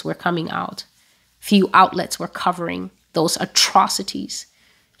videos were coming out, few outlets were covering those atrocities,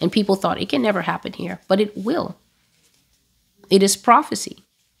 and people thought it can never happen here, but it will. It is prophecy.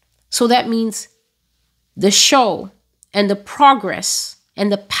 So that means the show and the progress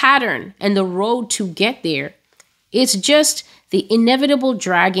and the pattern and the road to get there, it's just the inevitable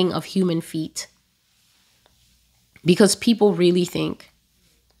dragging of human feet. Because people really think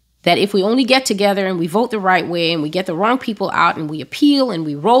that if we only get together and we vote the right way and we get the wrong people out and we appeal and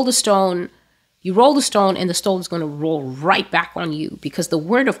we roll the stone, you roll the stone and the stone is going to roll right back on you, because the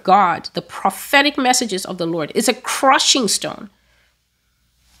word of God, the prophetic messages of the Lord, is a crushing stone.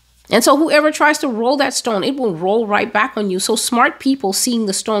 And so whoever tries to roll that stone, it will roll right back on you. So smart people seeing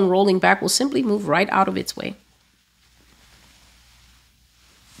the stone rolling back will simply move right out of its way.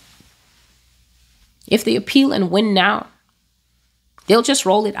 If they appeal and win now, they'll just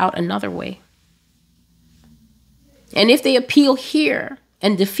roll it out another way. And if they appeal here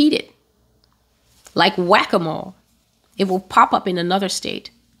and defeat it, like whack-a-mole, it will pop up in another state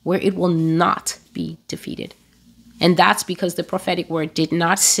where it will not be defeated. And that's because the prophetic word did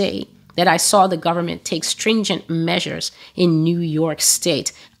not say that I saw the government take stringent measures in New York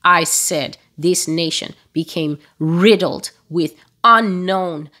State. I said this nation became riddled with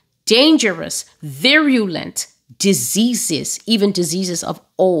unknown, dangerous, virulent diseases, even diseases of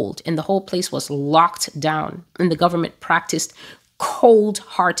old. And the whole place was locked down. And the government practiced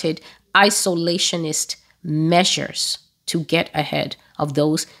cold-hearted, isolationist measures to get ahead of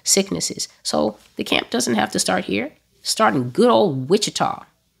those sicknesses. So the camp doesn't have to start here. Start in good old Wichita.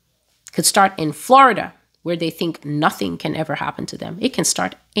 Could start in Florida, where they think nothing can ever happen to them. It can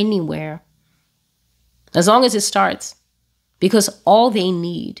start anywhere, as long as it starts, because all they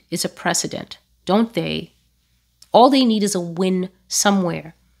need is a precedent, don't they? All they need is a win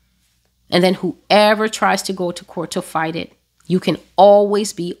somewhere. And then whoever tries to go to court to fight it, you can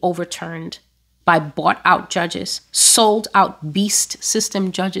always be overturned by bought out judges, sold out beast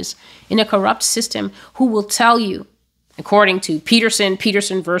system judges in a corrupt system who will tell you, according to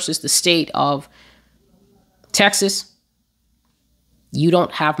Peterson versus the state of Texas, you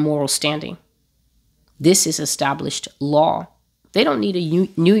don't have moral standing. This is established law. They don't need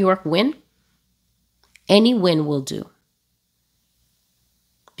a New York win. Any win will do,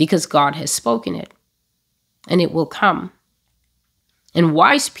 because God has spoken it and it will come. And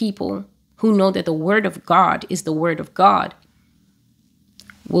wise people who know that the word of God is the word of God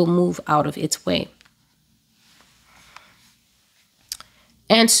will move out of its way.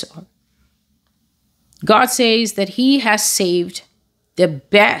 And so God says that he has saved the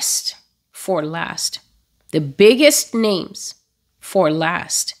best for last, the biggest names for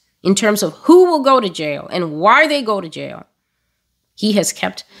last, in terms of who will go to jail and why they go to jail. He has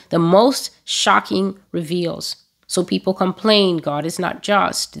kept the most shocking reveals. So people complain, God is not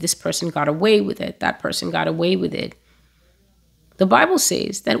just. This person got away with it. That person got away with it. The Bible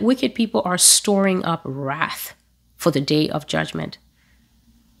says that wicked people are storing up wrath for the day of judgment.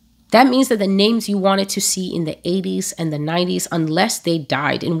 That means that the names you wanted to see in the 80s and the 90s, unless they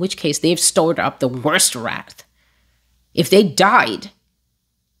died, in which case they've stored up the worst wrath. If they died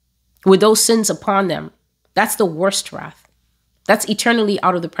with those sins upon them, that's the worst wrath. That's eternally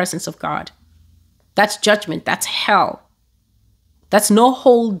out of the presence of God. That's judgment. That's hell. That's no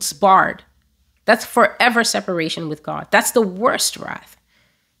holds barred. That's forever separation with God. That's the worst wrath.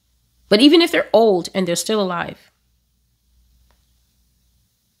 But even if they're old and they're still alive,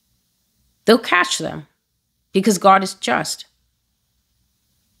 they'll catch them, because God is just.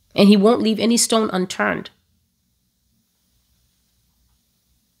 And he won't leave any stone unturned.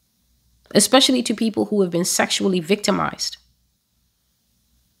 Especially to people who have been sexually victimized,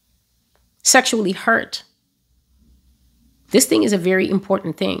 sexually hurt. This thing is a very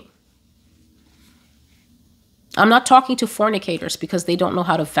important thing. I'm not talking to fornicators because they don't know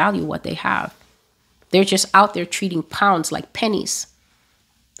how to value what they have. They're just out there treating pounds like pennies.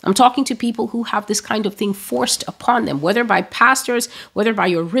 I'm talking to people who have this kind of thing forced upon them, whether by pastors, whether by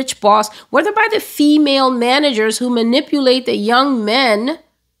your rich boss, whether by the female managers who manipulate the young men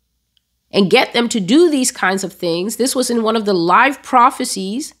and get them to do these kinds of things. This was in one of the live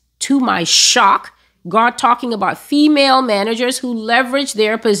prophecies, to my shock, God talking about female managers who leverage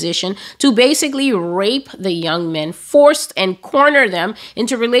their position to basically rape the young men, force and corner them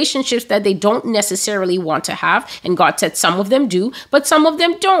into relationships that they don't necessarily want to have. And God said some of them do, but some of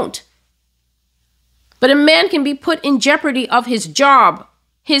them don't. But a man can be put in jeopardy of his job,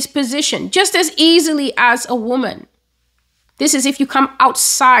 his position, just as easily as a woman. This is if you come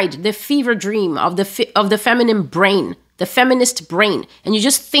outside the fever dream of the feminine brain, the feminist brain, and you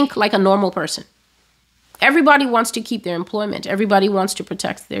just think like a normal person. Everybody wants to keep their employment. Everybody wants to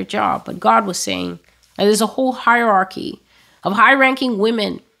protect their job. But God was saying that there's a whole hierarchy of high-ranking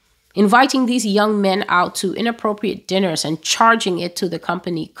women inviting these young men out to inappropriate dinners and charging it to the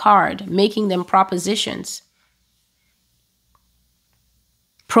company card, making them propositions,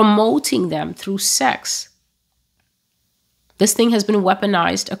 promoting them through sex. This thing has been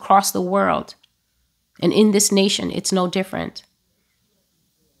weaponized across the world. And in this nation, it's no different.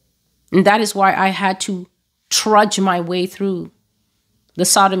 And that is why I had to trudge my way through the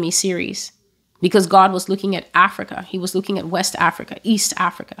sodomy series, because God was looking at Africa. He was looking at West Africa, East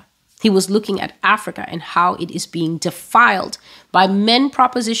Africa. He was looking at Africa and how it is being defiled by men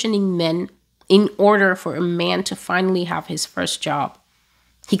propositioning men in order for a man to finally have his first job.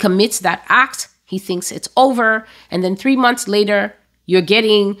 He commits that act. He thinks it's over. And then 3 months later, you're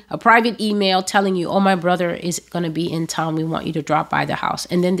getting a private email telling you, oh, my brother is going to be in town. We want you to drop by the house.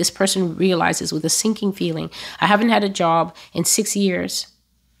 And then this person realizes with a sinking feeling, I haven't had a job in 6 years.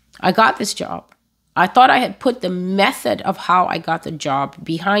 I got this job. I thought I had put the method of how I got the job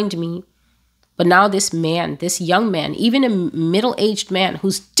behind me. But now this man, this young man, even a middle-aged man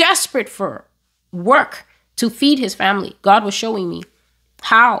who's desperate for work to feed his family, God was showing me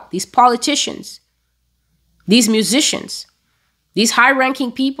how these politicians, these musicians, these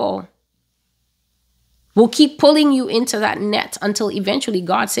high-ranking people will keep pulling you into that net until eventually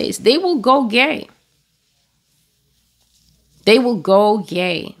God says they will go gay. They will go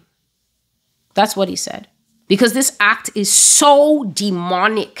gay. That's what he said. Because this act is so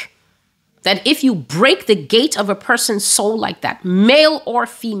demonic that if you break the gate of a person's soul like that, male or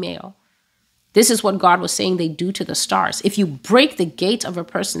female, this is what God was saying they do to the stars. If you break the gate of a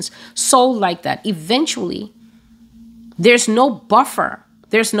person's soul like that, eventually there's no buffer.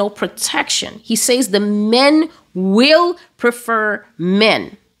 There's no protection. He says the men will prefer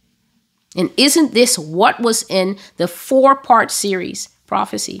men. And isn't this what was in the 4-part series,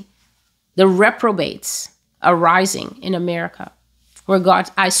 Prophecy? The reprobates arising in America, where God,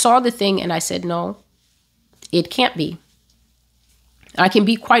 I saw the thing and I said, no, it can't be. I can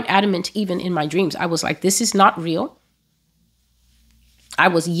be quite adamant even in my dreams. I was like, this is not real. I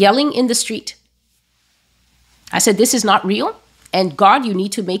was yelling in the street. I said, this is not real. And God, you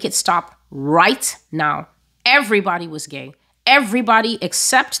need to make it stop right now. Everybody was gay. Everybody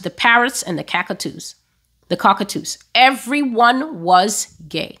except the parrots and the cockatoos. Everyone was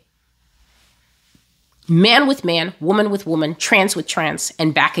gay. Man with man, woman with woman, trans with trans,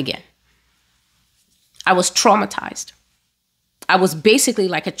 and back again. I was traumatized. I was basically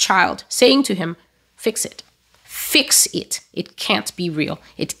like a child saying to him, fix it. Fix it. It can't be real.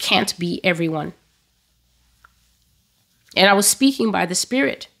 It can't be everyone. And I was speaking by the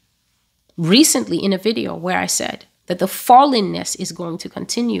Spirit recently in a video where I said that the fallenness is going to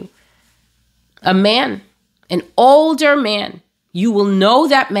continue. A man, an older man, you will know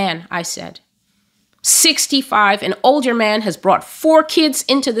that man, I said. 65, an older man has brought 4 kids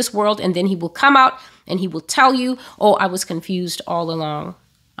into this world, and then he will come out and he will tell you, oh, I was confused all along.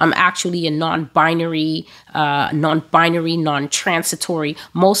 I'm actually a non-binary, non-transitory,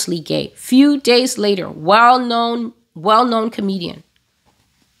 mostly gay. Few days later, well-known comedian,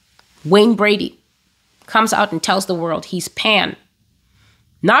 Wayne Brady, comes out and tells the world he's Pan.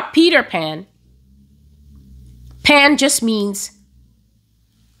 Not Peter Pan. Pan just means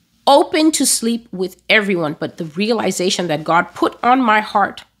open to sleep with everyone. But the realization that God put on my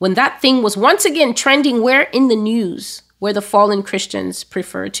heart when that thing was once again trending where in the news, where the fallen Christians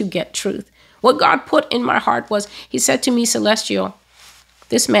prefer to get truth. What God put in my heart was, he said to me, Celestial,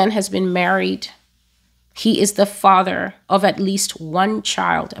 this man has been married. He is the father of at least 1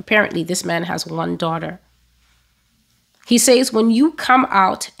 child. Apparently, this man has 1 daughter. He says, when you come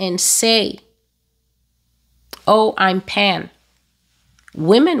out and say, oh, I'm Pan,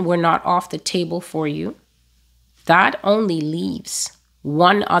 women were not off the table for you. That only leaves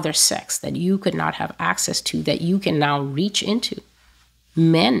one other sex that you could not have access to, that you can now reach into.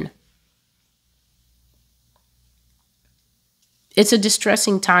 Men. It's a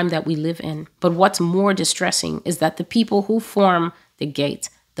distressing time that we live in. But what's more distressing is that the people who form the gate,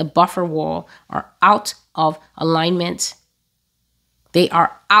 the buffer wall, are out of alignment They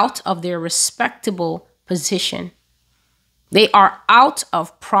are out of their respectable position. They are out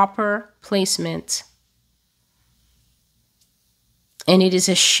of proper placement. And it is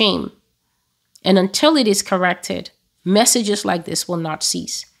a shame. And until it is corrected, messages like this will not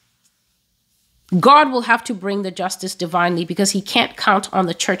cease. God will have to bring the justice divinely because he can't count on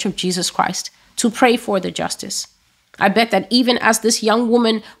the Church of Jesus Christ to pray for the justice. I bet that even as this young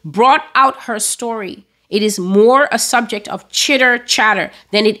woman brought out her story, it is more a subject of chitter chatter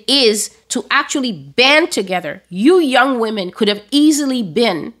than it is to actually band together. You young women could have easily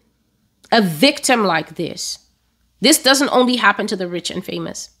been a victim like this. This doesn't only happen to the rich and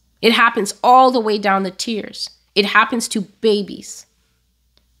famous. It happens all the way down the tiers. It happens to babies.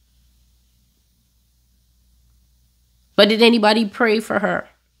 But did anybody pray for her?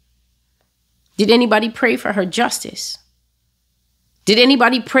 Did anybody pray for her justice? Did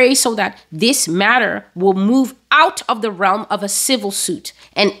anybody pray so that this matter will move out of the realm of a civil suit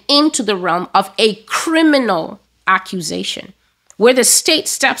and into the realm of a criminal accusation, where the state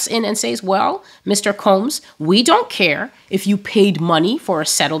steps in and says, well, Mr. Combs, we don't care if you paid money for a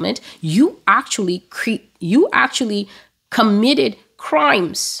settlement. You actually committed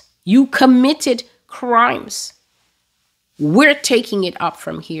crimes. You committed crimes. We're taking it up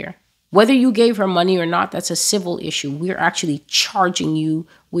from here. Whether you gave her money or not, that's a civil issue. We're actually charging you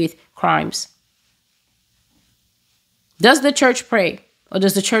with crimes. Does the church pray? Or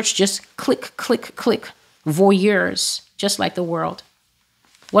does the church just click, click, click? Voyeurs, just like the world.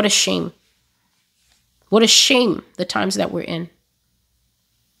 What a shame. What a shame, the times that we're in.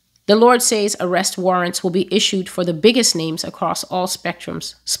 The Lord says arrest warrants will be issued for the biggest names across all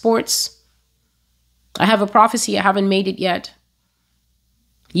spectrums. Sports. I have a prophecy. I haven't made it yet.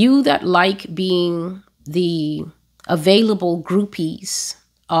 You that like being the available groupies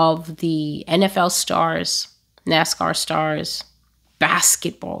of the NFL stars, NASCAR stars,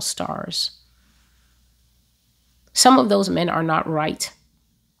 basketball stars. Some of those men are not right.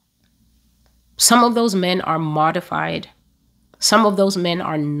 Some of those men are modified. Some of those men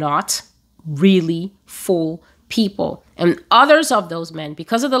are not really full people. And others of those men,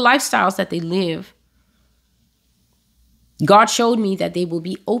 because of the lifestyles that they live, God showed me that they will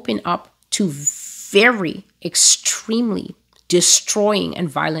be open up to very extremely destroying and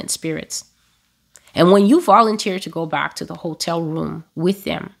violent spirits. And when you volunteer to go back to the hotel room with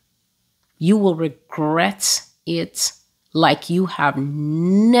them, you will regret it like you have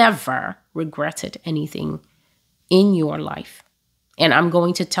never regretted anything in your life. And I'm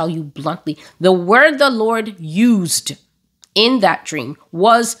going to tell you bluntly, the word the Lord used in that dream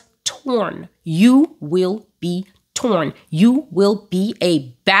was torn. You will be torn. You will be a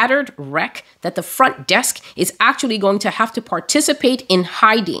battered wreck that the front desk is actually going to have to participate in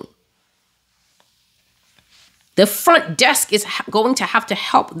hiding. The front desk is going to have to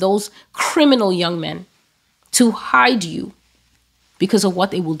help those criminal young men to hide you because of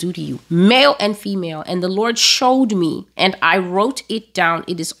what they will do to you, male and female. And the Lord showed me, and I wrote it down.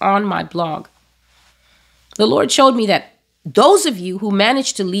 It is on my blog. The Lord showed me that those of you who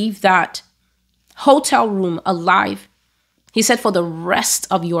managed to leave that hotel room alive, he said, for the rest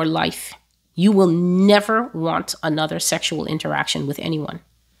of your life, you will never want another sexual interaction with anyone.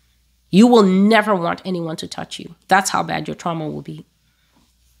 You will never want anyone to touch you. That's how bad your trauma will be.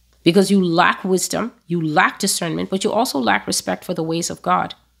 Because you lack wisdom, you lack discernment, but you also lack respect for the ways of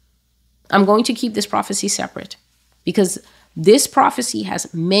God. I'm going to keep this prophecy separate because this prophecy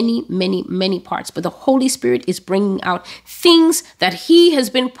has many, many, many parts, but the Holy Spirit is bringing out things that he has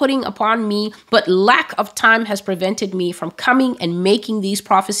been putting upon me, but lack of time has prevented me from coming and making these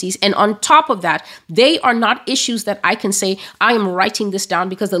prophecies. And on top of that, they are not issues that I can say, I am writing this down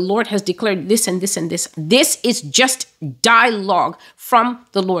because the Lord has declared this and this and this. This is just dialogue from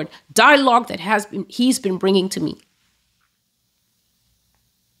the Lord, dialogue that he's been bringing to me.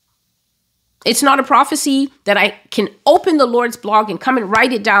 It's not a prophecy that I can open the Lord's blog and come and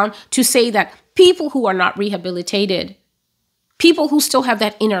write it down to say that people who are not rehabilitated, people who still have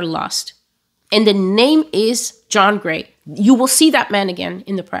that inner lust, and the name is John Gray. You will see that man again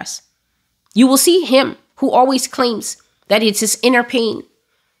in the press. You will see him who always claims that it's his inner pain.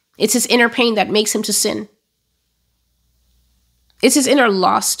 It's his inner pain that makes him to sin. It's his inner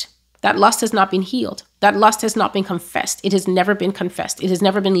lust. That lust has not been healed. That lust has not been confessed. It has never been confessed. It has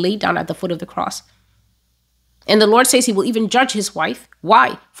never been laid down at the foot of the cross. And the Lord says he will even judge his wife.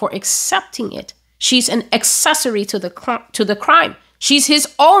 Why? For accepting it. She's an accessory to the crime. She's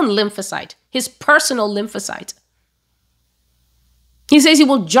his own lymphocyte, his personal lymphocyte. He says he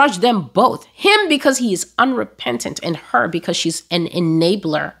will judge them both. Him because he is unrepentant and her because she's an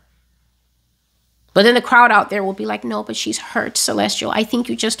enabler. But then the crowd out there will be like, no, but she's hurt, Celestial. I think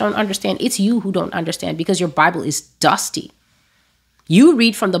you just don't understand. It's you who don't understand because your Bible is dusty. You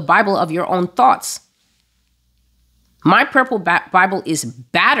read from the Bible of your own thoughts. My purple Bible is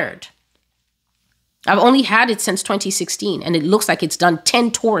battered. I've only had it since 2016, and it looks like it's done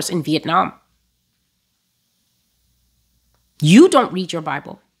 10 tours in Vietnam. You don't read your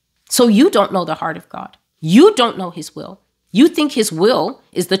Bible, so you don't know the heart of God. You don't know his will. You think his will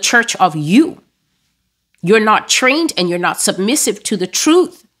is the church of you. You're not trained and you're not submissive to the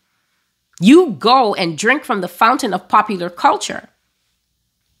truth. You go and drink from the fountain of popular culture,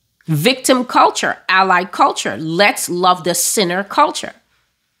 victim culture, ally culture, let's love the sinner culture.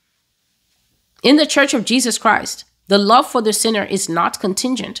 In the Church of Jesus Christ, the love for the sinner is not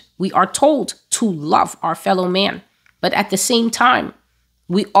contingent. We are told to love our fellow man. But at the same time,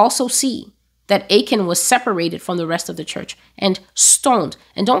 we also see that Achan was separated from the rest of the church and stoned.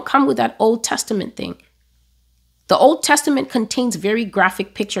 And don't come with that Old Testament thing. The Old Testament contains very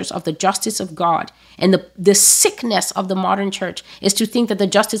graphic pictures of the justice of God. And the sickness of the modern church is to think that the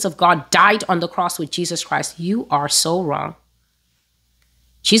justice of God died on the cross with Jesus Christ. You are so wrong.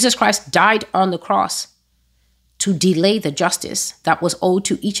 Jesus Christ died on the cross to delay the justice that was owed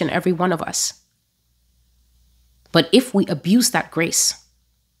to each and every one of us. But if we abuse that grace,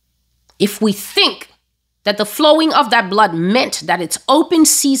 if we think that the flowing of that blood meant that it's open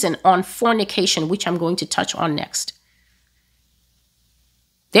season on fornication, which I'm going to touch on next,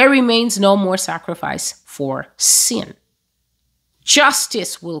 there remains no more sacrifice for sin.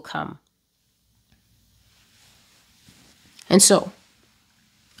 Justice will come. And so,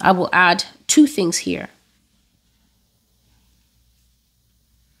 I will add 2 things here.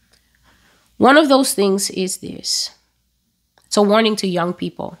 One of those things is this. It's a warning to young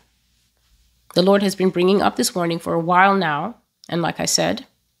people. The Lord has been bringing up this warning for a while now. And like I said,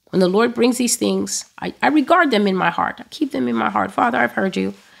 when the Lord brings these things, I regard them in my heart. I keep them in my heart. Father, I've heard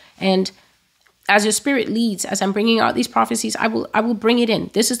you. And as your spirit leads, as I'm bringing out these prophecies, I will bring it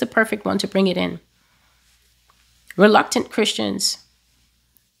in. This is the perfect one to bring it in. Reluctant Christians,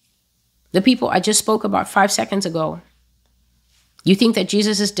 the people I just spoke about 5 seconds ago, you think that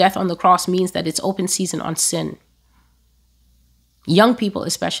Jesus' death on the cross means that it's open season on sin. Young people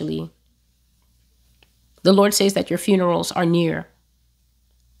especially. The Lord says that your funerals are near.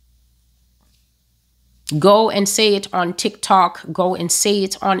 Go and say it on TikTok. Go and say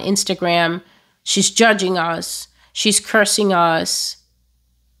it on Instagram. She's judging us. She's cursing us.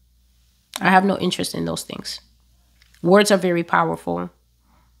 I have no interest in those things. Words are very powerful.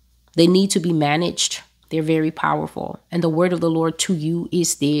 They need to be managed. They're very powerful. And the word of the Lord to you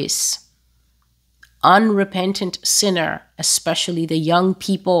is this. Unrepentant sinner, especially the young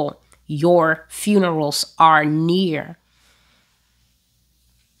people, your funerals are near.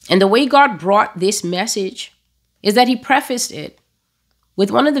 And the way God brought this message is that he prefaced it with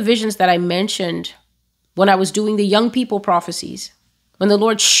one of the visions that I mentioned when I was doing the young people prophecies, when the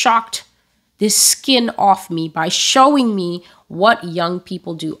Lord shocked this skin off me by showing me what young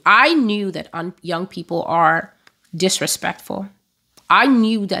people do. I knew that young people are disrespectful. I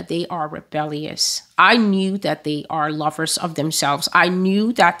knew that they are rebellious. I knew that they are lovers of themselves. I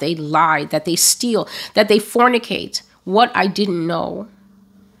knew that they lie, that they steal, that they fornicate. What I didn't know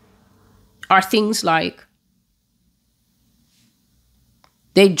are things like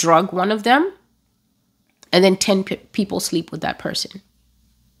they drug one of them and then 10 people sleep with that person.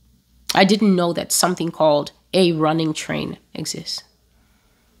 I didn't know that something called a running train exists.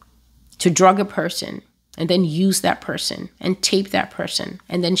 To drug a person and then use that person and tape that person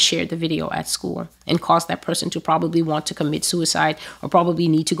and then share the video at school and cause that person to probably want to commit suicide or probably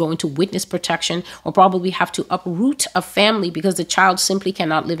need to go into witness protection or probably have to uproot a family because the child simply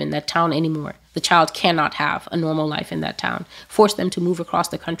cannot live in that town anymore. The child cannot have a normal life in that town. Force them to move across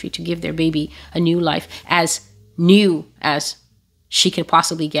the country to give their baby a new life, as new as she can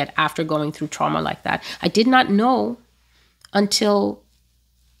possibly get after going through trauma like that. I did not know until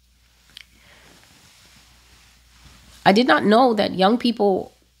that young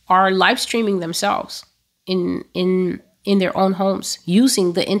people are live streaming themselves in their own homes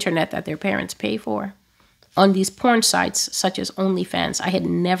using the internet that their parents pay for on these porn sites such as OnlyFans. I had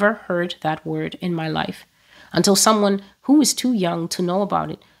never heard that word in my life until someone who is too young to know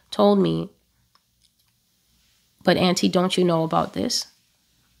about it told me, "But Auntie, don't you know about this?"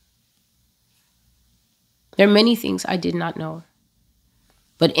 There are many things I did not know.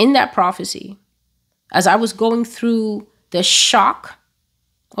 But in that prophecy, as I was going through the shock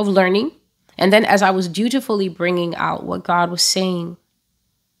of learning, and then as I was dutifully bringing out what God was saying,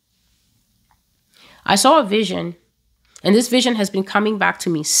 I saw a vision And this vision has been coming back to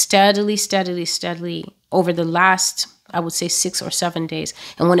me steadily, steadily, steadily over the last, I would say, 6 or 7 days.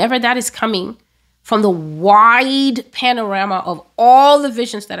 And whenever that is coming from the wide panorama of all the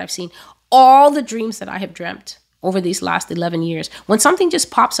visions that I've seen, all the dreams that I have dreamt over these last 11 years, when something just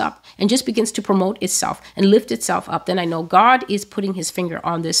pops up and just begins to promote itself and lift itself up, then I know God is putting his finger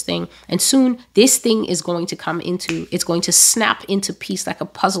on this thing. And soon this thing is going to it's going to snap into piece like a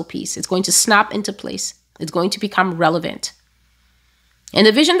puzzle piece. It's going to snap into place. It's going to become relevant. And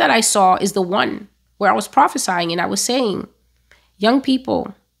the vision that I saw is the one where I was prophesying and I was saying, young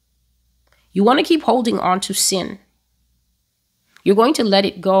people, you want to keep holding on to sin. You're going to let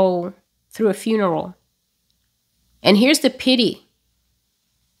it go through a funeral. And here's the pity.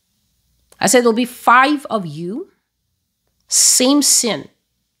 I said, there'll be 5 of you, same sin,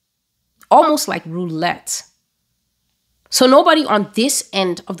 almost like roulette. So nobody on this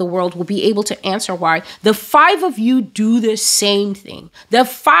end of the world will be able to answer why the 5 of you do the same thing. The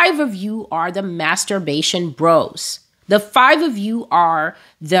 5 of you are the masturbation bros. The 5 of you are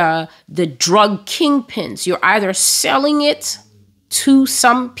the drug kingpins. You're either selling it to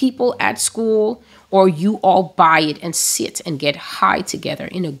some people at school, or you all buy it and sit and get high together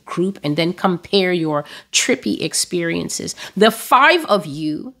in a group and then compare your trippy experiences. The 5 of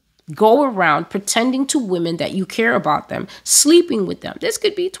you go around pretending to women that you care about them, sleeping with them. This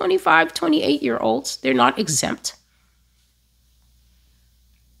could be 25, 28-year-olds. They're not exempt.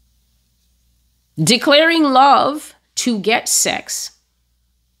 Declaring love to get sex.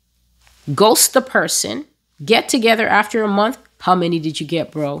 Ghost the person. Get together after a month. How many did you get,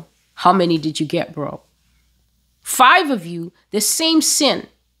 bro? How many did you get, bro? 5 of you, the same sin.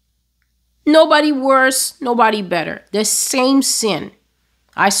 Nobody worse, nobody better. The same sin.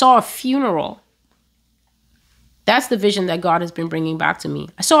 I saw a funeral. That's the vision that God has been bringing back to me.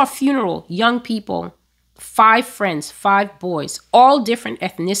 I saw a funeral, young people, 5 friends, 5 boys, all different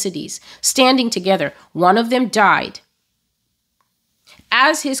ethnicities, standing together. One of them died.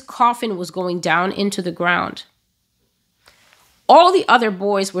 As his coffin was going down into the ground, all the other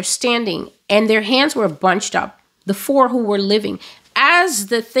boys were standing and their hands were bunched up, the 4 who were living. As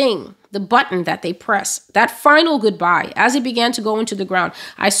the button that they press, that final goodbye, as it began to go into the ground,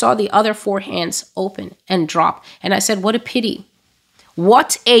 I saw the other 4 hands open and drop. And I said, what a pity.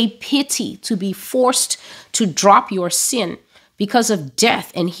 What a pity to be forced to drop your sin because of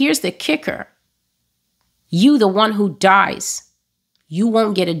death. And here's the kicker. You, the one who dies, you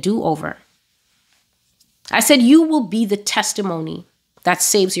won't get a do-over. I said, you will be the testimony that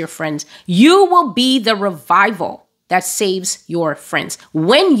saves your friends. You will be the revival that saves your friends.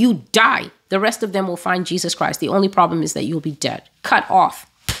 When you die, the rest of them will find Jesus Christ. The only problem is that you'll be dead, cut off,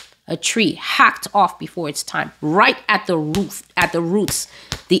 a tree hacked off before its time, right at the roots.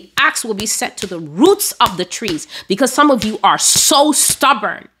 The axe will be set to the roots of the trees because some of you are so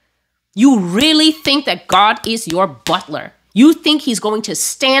stubborn. You really think that God is your butler. You think he's going to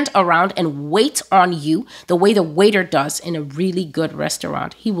stand around and wait on you the way the waiter does in a really good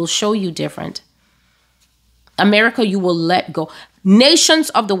restaurant. He will show you different. America, you will let go. Nations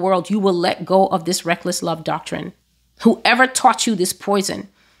of the world, you will let go of this reckless love doctrine. Whoever taught you this poison,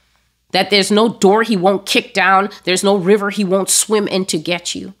 that there's no door he won't kick down, there's no river he won't swim in to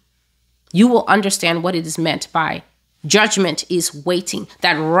get you, you will understand what it is meant by judgment is waiting,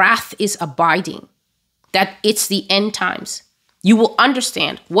 that wrath is abiding, that it's the end times. You will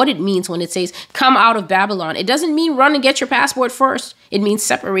understand what it means when it says, come out of Babylon. It doesn't mean run and get your passport first. It means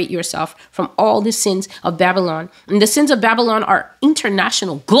separate yourself from all the sins of Babylon. And the sins of Babylon are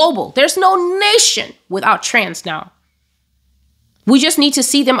international, global. There's no nation without trans now. We just need to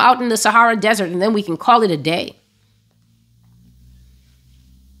see them out in the Sahara Desert and then we can call it a day.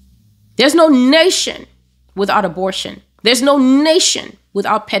 There's no nation without abortion. There's no nation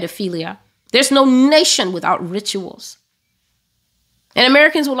without pedophilia. There's no nation without rituals. And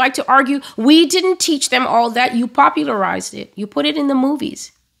Americans would like to argue, we didn't teach them all that. You popularized it. You put it in the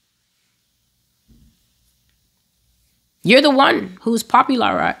movies. You're the one who's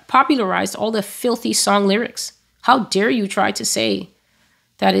popularized all the filthy song lyrics. How dare you try to say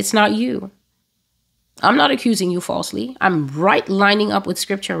that it's not you? I'm not accusing you falsely. I'm right lining up with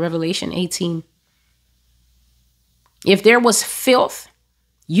Scripture, Revelation 18. If there was filth,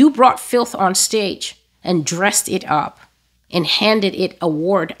 you brought filth on stage and dressed it up and handed it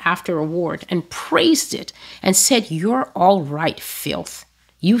award after award and praised it and said, you're all right, filth.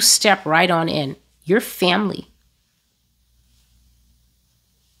 You step right on in. You're family.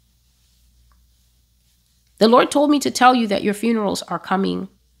 The Lord told me to tell you that your funerals are coming.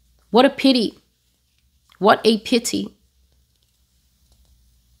 What a pity. What a pity.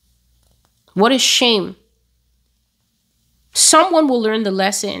 What a shame Someone will learn the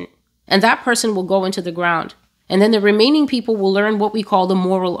lesson, and that person will go into the ground. And then the remaining people will learn what we call the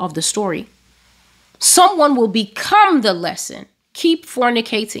moral of the story. Someone will become the lesson. Keep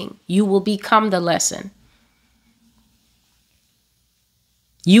fornicating. You will become the lesson.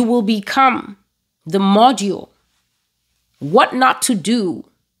 You will become the module. What not to do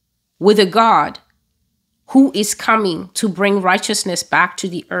with a God who is coming to bring righteousness back to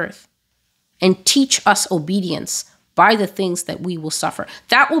the earth and teach us obedience by the things that we will suffer.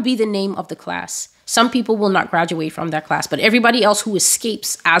 That will be the name of the class. Some people will not graduate from that class, but everybody else who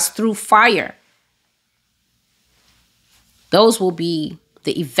escapes as through fire, those will be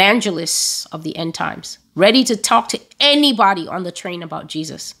the evangelists of the end times, ready to talk to anybody on the train about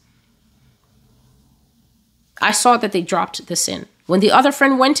Jesus. I saw that they dropped the sin. When the other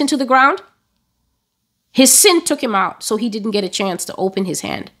friend went into the ground, his sin took him out, so he didn't get a chance to open his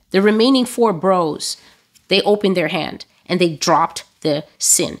hand. The remaining 4 bros, they opened their hand and they dropped the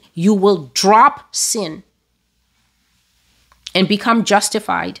sin. You will drop sin and become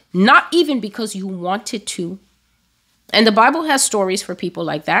justified, not even because you wanted to. And the Bible has stories for people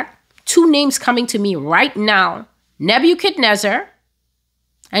like that. 2 names coming to me right now: Nebuchadnezzar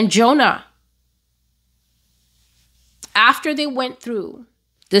and Jonah. After they went through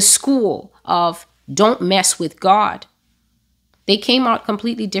the school of don't mess with God, they came out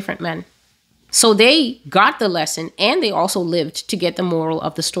completely different men. So they got the lesson, and they also lived to get the moral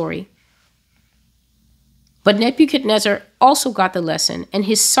of the story. But Nebuchadnezzar also got the lesson, and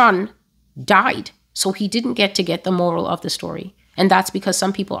his son died. So he didn't get to get the moral of the story. And that's because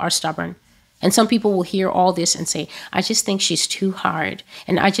some people are stubborn. And some people will hear all this and say, I just think she's too hard.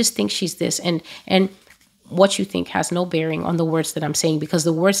 And I just think she's this. And what you think has no bearing on the words that I'm saying, because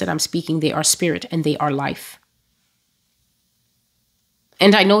the words that I'm speaking, they are spirit and they are life.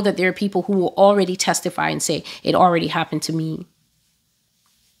 And I know that there are people who will already testify and say, it already happened to me.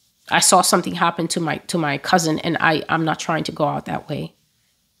 I saw something happen to my cousin, and I'm not trying to go out that way.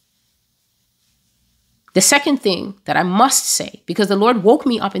 The second thing that I must say, because the Lord woke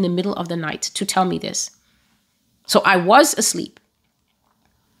me up in the middle of the night to tell me this. So I was asleep,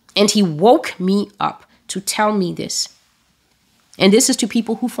 and he woke me up to tell me this. And this is to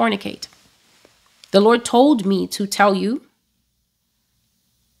people who fornicate. The Lord told me to tell you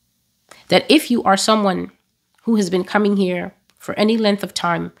that if you are someone who has been coming here for any length of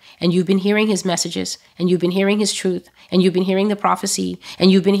time, and you've been hearing his messages, and you've been hearing his truth, and you've been hearing the prophecy,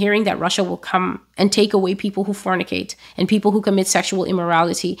 and you've been hearing that Russia will come and take away people who fornicate, and people who commit sexual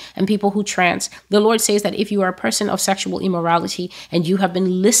immorality, and people who trance. The Lord says that if you are a person of sexual immorality, and you have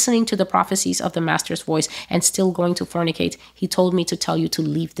been listening to the prophecies of the Master's voice and still going to fornicate, he told me to tell you to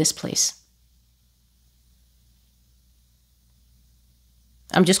leave this place.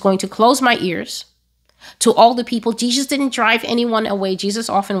 I'm just going to close my ears to all the people. Jesus didn't drive anyone away. Jesus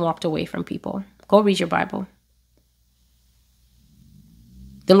often walked away from people. Go read your Bible.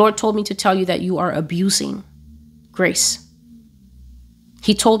 The Lord told me to tell you that you are abusing grace.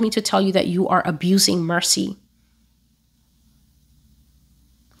 He told me to tell you that you are abusing mercy.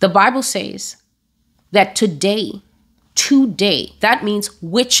 The Bible says that today, that means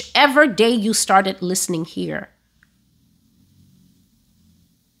whichever day you started listening here,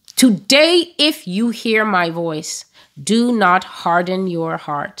 today, if you hear my voice, do not harden your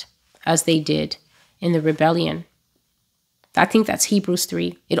heart as they did in the rebellion. I think that's Hebrews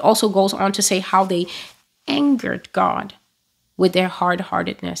 3. It also goes on to say how they angered God with their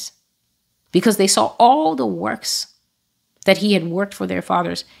hard-heartedness, because they saw all the works that he had worked for their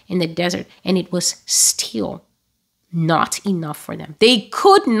fathers in the desert, and it was still not enough for them. They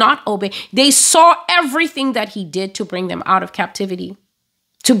could not obey. They saw everything that he did to bring them out of captivity,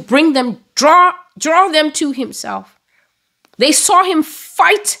 to bring them, draw them to himself. They saw him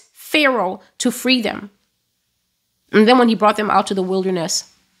fight Pharaoh to free them. And then when he brought them out to the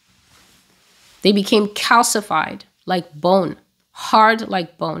wilderness, they became calcified like bone, hard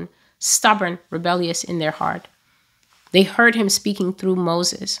like bone, stubborn, rebellious in their heart. They heard him speaking through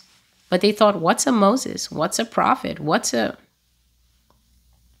Moses, but they thought, what's a Moses? What's a prophet? And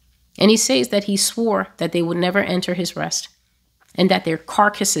he says that he swore that they would never enter his rest, and that their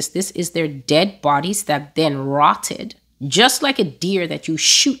carcasses, this is their dead bodies that then rotted, just like a deer that you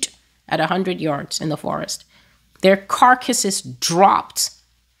shoot at 100 yards in the forest. Their carcasses dropped.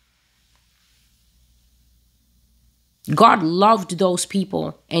 God loved those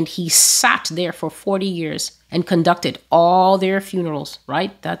people, and he sat there for 40 years and conducted all their funerals,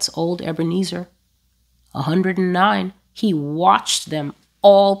 right? That's old Ebenezer, 109. He watched them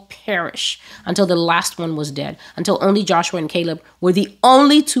all perish until the last one was dead, until only Joshua and Caleb were the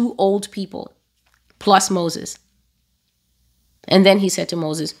only 2 old people, plus Moses. And then he said to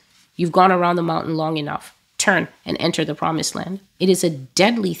Moses, you've gone around the mountain long enough. Turn and enter the promised land. It is a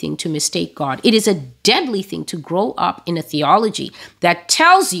deadly thing to mistake God. It is a deadly thing to grow up in a theology that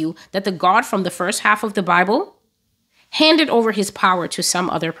tells you that the God from the first half of the Bible handed over his power to some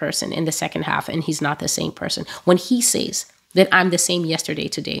other person in the second half, and he's not the same person. When he says that I'm the same yesterday,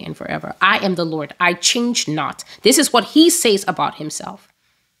 today, and forever. I am the Lord. I change not. This is what he says about himself.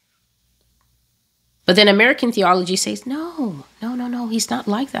 But then American theology says, no, he's not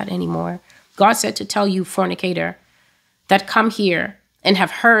like that anymore. God said to tell you, fornicator, that come here and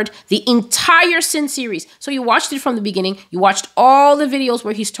have heard the entire sin series. So you watched it from the beginning. You watched all the videos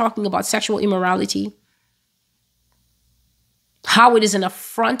where he's talking about sexual immorality, how it is an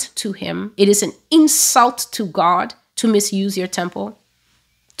affront to him. It is an insult to God to misuse your temple,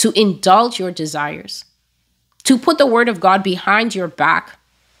 to indulge your desires, to put the word of God behind your back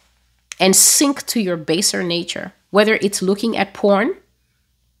and sink to your baser nature, whether it's looking at porn,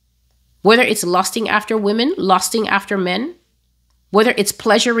 whether it's lusting after women, lusting after men, whether it's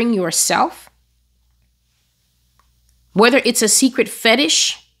pleasuring yourself, whether it's a secret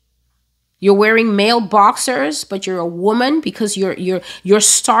fetish. You're wearing male boxers, but you're a woman because you're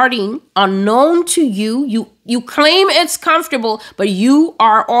starting unknown to you. You claim it's comfortable, but you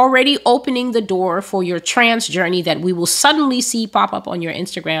are already opening the door for your trans journey that we will suddenly see pop up on your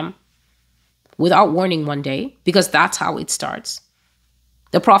Instagram without warning one day, because that's how it starts.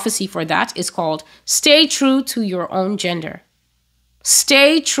 The prophecy for that is called Stay True to Your Own Gender.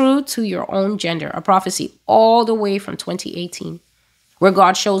 Stay true to your own gender. A prophecy all the way from 2018, where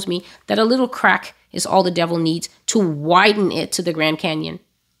God shows me that a little crack is all the devil needs to widen it to the Grand Canyon.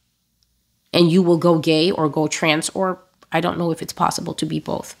 And you will go gay or go trans, or I don't know if it's possible to be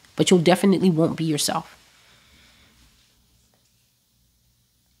both, but you definitely won't be yourself.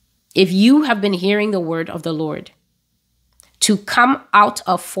 If you have been hearing the word of the Lord to come out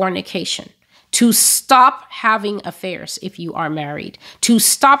of fornication, to stop having affairs if you are married, to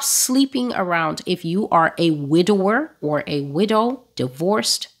stop sleeping around if you are a widower or a widow,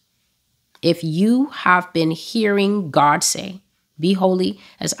 divorced, if you have been hearing God say, be holy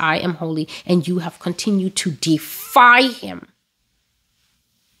as I am holy, and you have continued to defy him,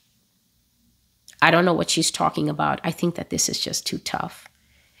 I don't know what she's talking about. I think that this is just too tough.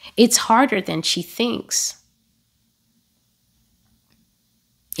 It's harder than she thinks.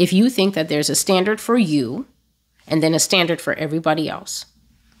 If you think that there's a standard for you and then a standard for everybody else,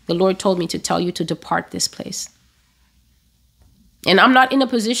 the Lord told me to tell you to depart this place. And I'm not in a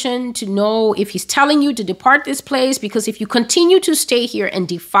position to know if he's telling you to depart this place, because if you continue to stay here and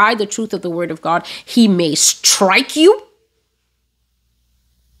defy the truth of the word of God, he may strike you.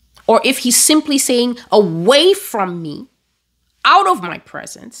 Or if he's simply saying, away from me, out of my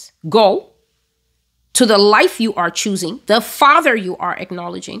presence, go to the life you are choosing, the father you are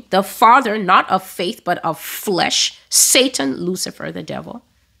acknowledging, the father not of faith, but of flesh, Satan, Lucifer, the devil.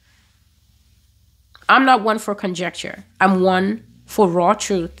 I'm not one for conjecture. I'm one for raw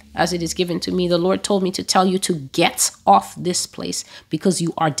truth as it is given to me. The Lord told me to tell you to get off this place because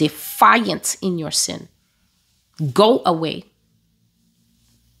you are defiant in your sin. Go away.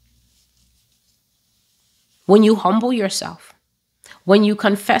 When you humble yourself, when you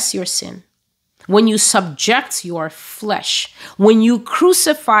confess your sin, when you subject your flesh, when you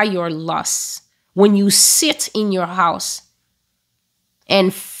crucify your lusts, when you sit in your house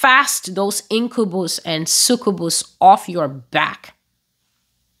and fast those incubus and succubus off your back,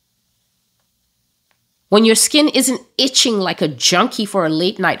 when your skin isn't itching like a junkie for a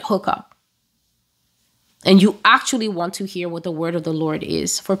late night hookup, and you actually want to hear what the word of the Lord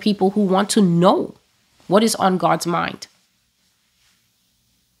is for people who want to know what is on God's mind,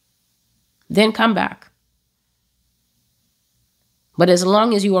 then come back. But as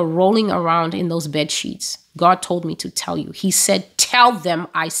long as you are rolling around in those bed sheets, God told me to tell you. He said, tell them,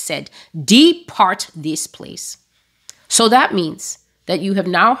 I said, depart this place. So that means that you have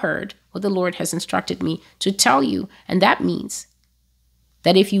now heard what the Lord has instructed me to tell you. And that means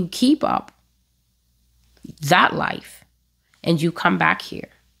that if you keep up that life and you come back here,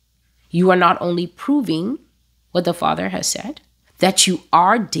 you are not only proving what the Father has said, that you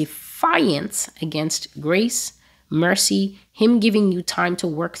are defiant against grace, mercy, him giving you time to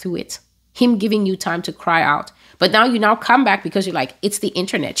work through it, him giving you time to cry out. But now you come back because you're like, it's the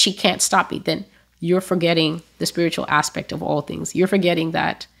internet, she can't stop it. Then you're forgetting the spiritual aspect of all things. You're forgetting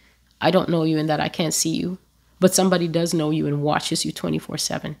that I don't know you and that I can't see you, but somebody does know you and watches you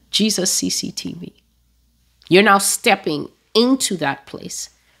 24/7. Jesus CCTV. You're now stepping into that place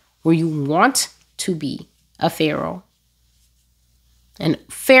where you want to be a Pharaoh. And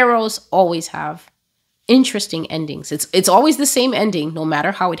pharaohs always have interesting endings. It's always the same ending, no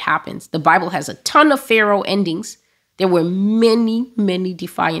matter how it happens. The Bible has a ton of Pharaoh endings. There were many, many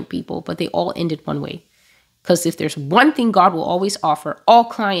defiant people, but they all ended one way. Because if there's one thing God will always offer all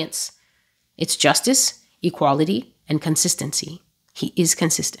clients, it's justice, equality, and consistency. He is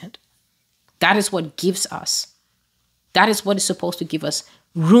consistent. That is what gives us. That is what is supposed to give us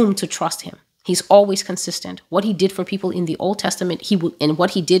room to trust him. He's always consistent. What he did for people in the Old Testament, he will, and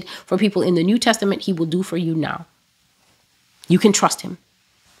what he did for people in the New Testament, he will do for you now. You can trust him.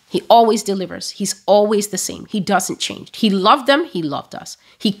 He always delivers. He's always the same. He doesn't change. He loved them. He loved us.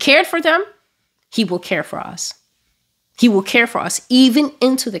 He cared for them. He will care for us. He will care for us even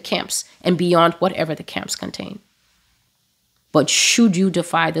into the camps and beyond whatever the camps contain. But should you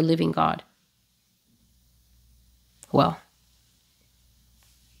defy the living God? Well,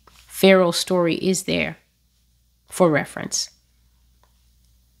 Pharaoh's story is there for reference.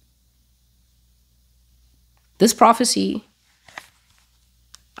 This prophecy,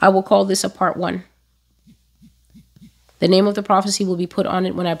 I will call this a part 1. The name of the prophecy will be put on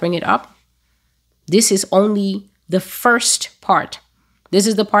it when I bring it up. This is only the first part. This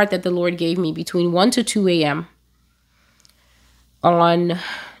is the part that the Lord gave me between 1 to 2 a.m. on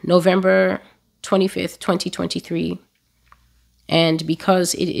November 25th, 2023. And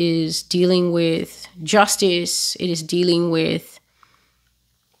because it is dealing with justice, it is dealing with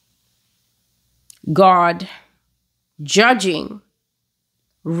God judging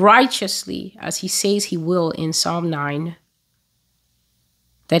righteously as he says he will in Psalm 9,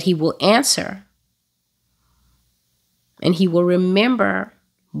 that he will answer and he will remember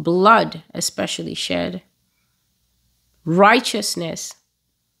blood, especially shed. Righteousness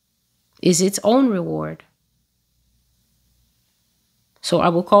is its own reward. So I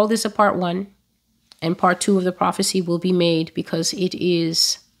will call this a part 1, and part 2 of the prophecy will be made because it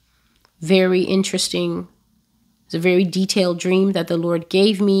is very interesting. It's a very detailed dream that the Lord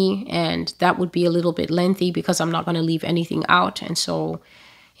gave me, and that would be a little bit lengthy because I'm not going to leave anything out. And so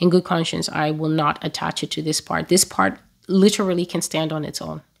in good conscience, I will not attach it to this part. This part literally can stand on its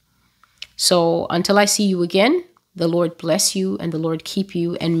own. So until I see you again, the Lord bless you and the Lord keep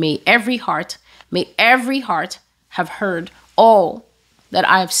you, and may every heart have heard all that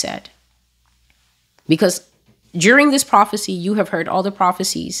I have said. Because during this prophecy, you have heard all the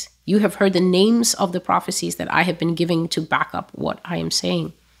prophecies. You have heard the names of the prophecies that I have been giving to back up what I am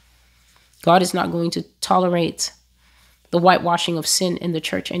saying. God is not going to tolerate the whitewashing of sin in the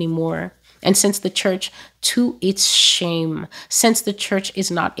church anymore. And since the church, to its shame, since the church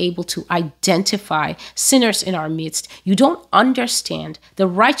is not able to identify sinners in our midst, you don't understand the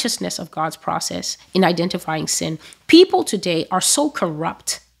righteousness of God's process in identifying sin. People today are so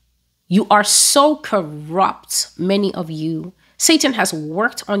corrupt. You are so corrupt, many of you. Satan has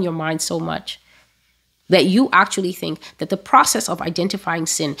worked on your mind so much that you actually think that the process of identifying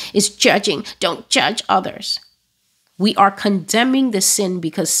sin is judging. Don't judge others. We are condemning the sin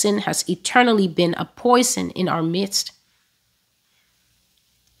because sin has eternally been a poison in our midst.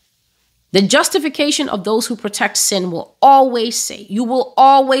 The justification of those who protect sin will always say, you will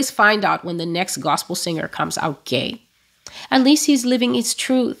always find out when the next gospel singer comes out gay. At least he's living his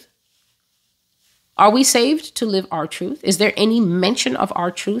truth. Are we saved to live our truth? Is there any mention of our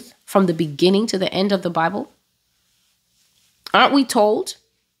truth from the beginning to the end of the Bible? Aren't we told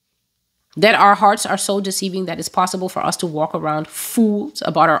that our hearts are so deceiving that it's possible for us to walk around fools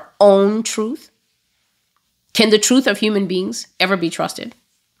about our own truth? Can the truth of human beings ever be trusted?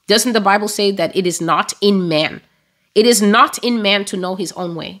 Doesn't the Bible say that it is not in man? It is not in man to know his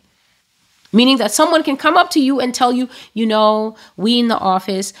own way. Meaning that someone can come up to you and tell you, you know, we in the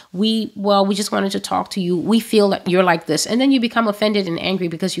office, we just wanted to talk to you. We feel that you're like this. And then you become offended and angry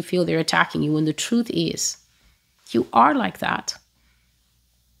because you feel they're attacking you. And the truth is, you are like that.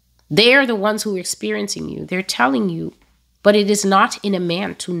 They're the ones who are experiencing you. They're telling you, but it is not in a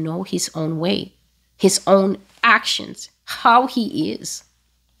man to know his own way, his own actions, how he is.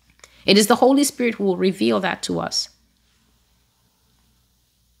 It is the Holy Spirit who will reveal that to us.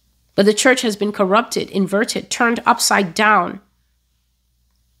 But the church has been corrupted, inverted, turned upside down.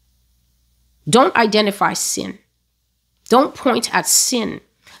 Don't identify sin. Don't point at sin.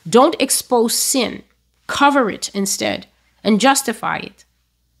 Don't expose sin. Cover it instead and justify it.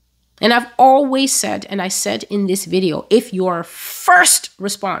 And I've always said, and I said in this video, if your first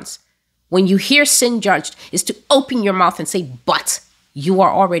response when you hear sin judged is to open your mouth and say, but you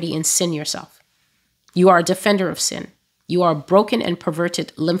are already in sin yourself. You are a defender of sin. You are a broken and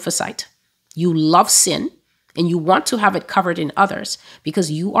perverted lymphocyte. You love sin and you want to have it covered in others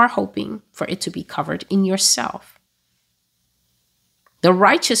because you are hoping for it to be covered in yourself. The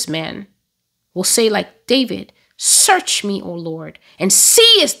righteous man will say like David, search me, O Lord, and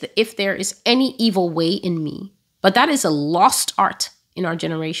see if there is any evil way in me. But that is a lost art in our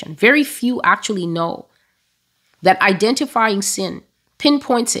generation. Very few actually know that identifying sin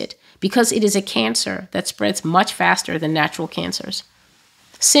pinpoints it because it is a cancer that spreads much faster than natural cancers.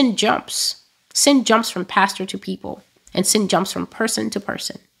 Sin jumps. Sin jumps from pastor to people, and sin jumps from person to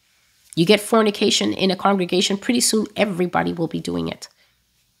person. You get fornication in a congregation, pretty soon everybody will be doing it.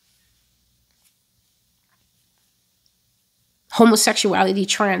 Homosexuality,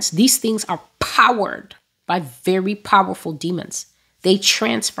 trans, these things are powered by very powerful demons. They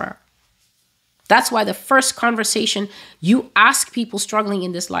transfer. That's why the first conversation you ask people struggling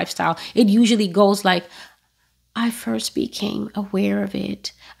in this lifestyle, it usually goes like, I first became aware of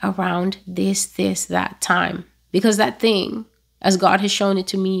it around this, that time. Because that thing, as God has shown it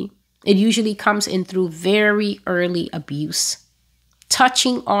to me, it usually comes in through very early abuse.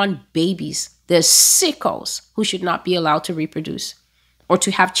 Touching on babies. There's sickos who should not be allowed to reproduce or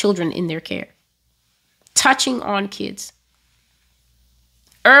to have children in their care. Touching on kids.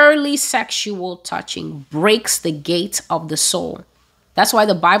 Early sexual touching breaks the gate of the soul. That's why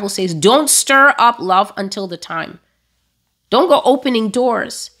the Bible says, don't stir up love until the time. Don't go opening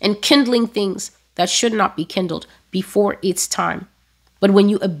doors and kindling things that should not be kindled before it's time. But when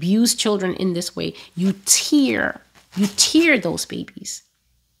you abuse children in this way, you tear those babies.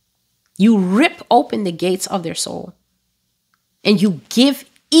 You rip open the gates of their soul and you give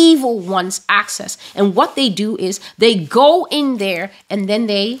evil ones access. And what they do is they go in there and then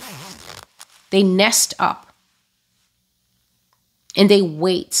they nest up and they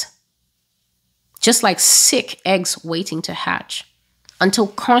wait, just like sick eggs waiting to hatch, until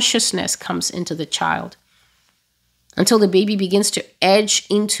consciousness comes into the child, until the baby begins to edge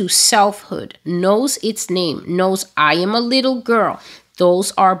into selfhood, knows its name, knows I am a little girl.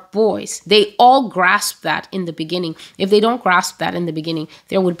 Those are boys. They all grasp that in the beginning. If they don't grasp that in the beginning,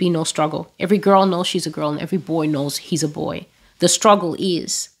 there would be no struggle. Every girl knows she's a girl and every boy knows he's a boy. The struggle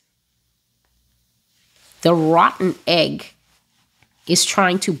is the rotten egg is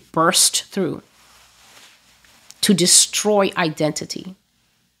trying to burst through to destroy identity.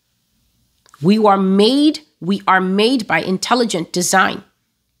 We are made by intelligent design.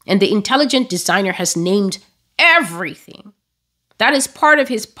 And the intelligent designer has named everything. That is part of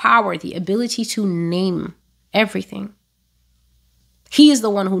his power, the ability to name everything. He is the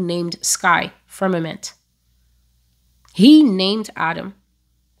one who named sky, firmament. He named Adam.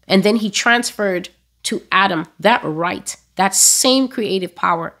 And then he transferred to Adam that right, that same creative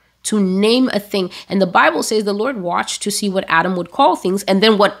power to name a thing. And the Bible says the Lord watched to see what Adam would call things. And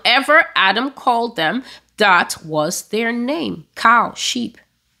then whatever Adam called them, that was their name. Cow, sheep.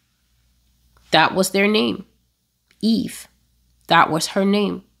 That was their name. Eve. That was her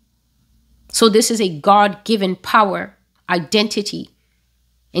name. So this is a God-given power, identity.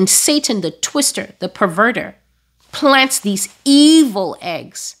 And Satan, the twister, the perverter, plants these evil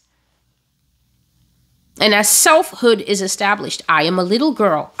eggs. And as selfhood is established, I am a little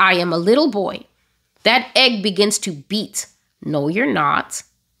girl, I am a little boy, that egg begins to beat. No, you're not.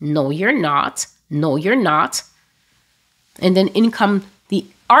 No, you're not. No, you're not. And then in come the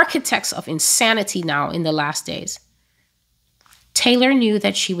architects of insanity now in the last days. Taylor knew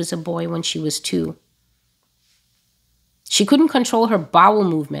that she was a boy when she was 2. She couldn't control her bowel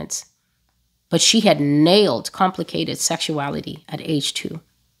movements, but she had nailed complicated sexuality at age 2.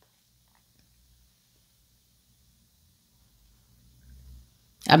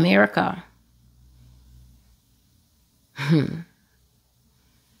 America.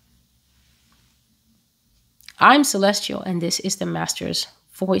 I'm Celestial, and this is the Master's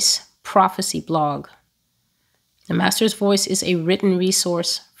Voice Prophecy blog. The Master's Voice is a written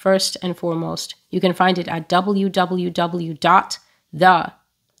resource, first and foremost. You can find it at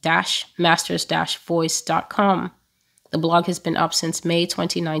www.the-masters-voice.com. The blog has been up since May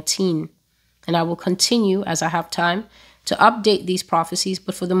 2019, and I will continue, as I have time, to update these prophecies.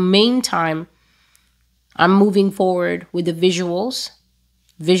 But for the main time, I'm moving forward with the visuals,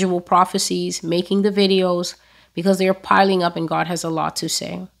 visual prophecies, making the videos, because they are piling up and God has a lot to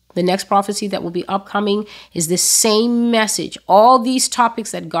say. The next prophecy that will be upcoming is the same message. All these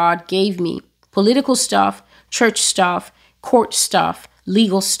topics that God gave me, political stuff, church stuff, court stuff,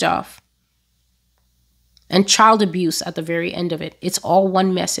 legal stuff, and child abuse at the very end of it. It's all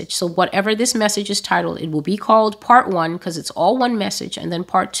one message. So whatever this message is titled, it will be called part 1 because it's all one message. And then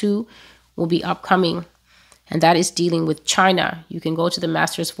part 2 will be upcoming. And that is dealing with China. You can go to the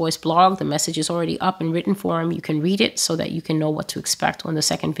Master's Voice blog. The message is already up in written form. You can read it so that you can know what to expect when the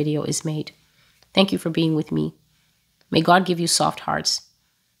second video is made. Thank you for being with me. May God give you soft hearts.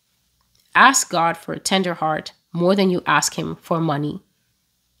 Ask God for a tender heart more than you ask him for money,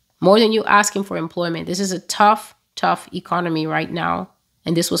 more than you ask him for employment. This is a tough, tough economy right now.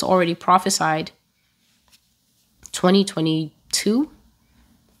 And this was already prophesied 2022.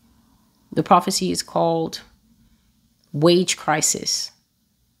 The prophecy is called wage crisis.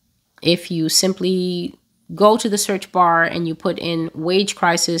 If you simply go to the search bar and you put in wage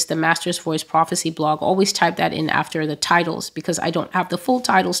crisis, the Master's Voice prophecy blog, always type that in after the titles, because I don't have the full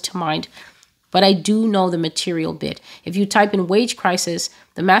titles to mind, but I do know the material bit. If you type in wage crisis,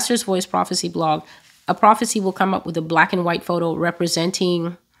 the Master's Voice prophecy blog, a prophecy will come up with a black and white photo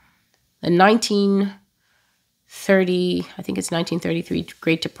representing the 1930, I think it's 1933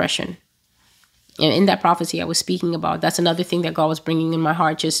 Great Depression. And in that prophecy I was speaking about, that's another thing that God was bringing in my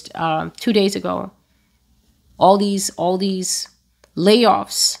heart just 2 days ago. All these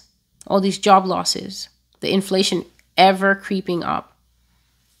layoffs, all these job losses, the inflation ever creeping up.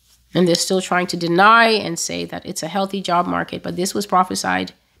 And they're still trying to deny and say that it's a healthy job market. But this was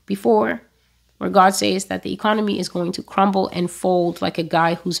prophesied before, where God says that the economy is going to crumble and fold like a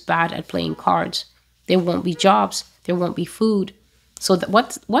guy who's bad at playing cards. There won't be jobs. There won't be food. So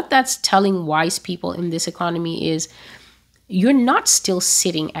what that's telling wise people in this economy is, you're not still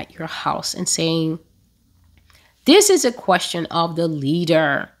sitting at your house and saying, this is a question of the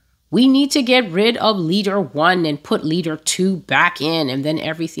leader. We need to get rid of leader 1 and put leader 2 back in, and then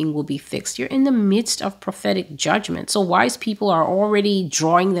everything will be fixed. You're in the midst of prophetic judgment. So wise people are already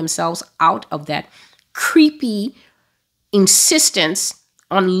drawing themselves out of that creepy insistence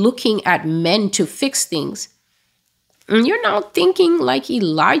on looking at men to fix things. And you're now thinking like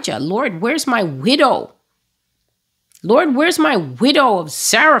Elijah, Lord, where's my widow? Lord, where's my widow of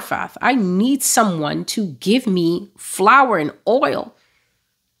Zarephath? I need someone to give me flour and oil.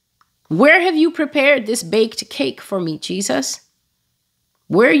 Where have you prepared this baked cake for me, Jesus?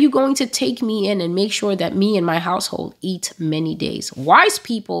 Where are you going to take me in and make sure that me and my household eat many days? Wise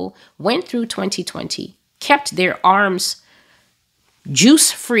people went through 2020, kept their arms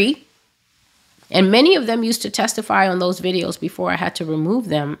juice-free, and many of them used to testify on those videos before I had to remove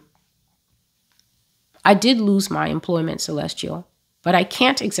them. I did lose my employment, Celestial, but I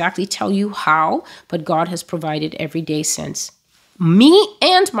can't exactly tell you how, but God has provided every day since. Me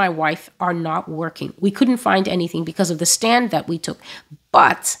and my wife are not working. We couldn't find anything because of the stand that we took,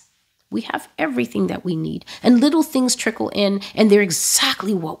 but we have everything that we need, and little things trickle in, and they're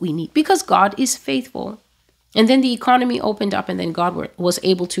exactly what we need because God is faithful. And then the economy opened up, and then God was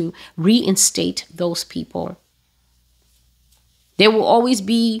able to reinstate those people. There will always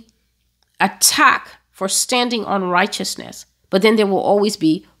be attack for standing on righteousness, but then there will always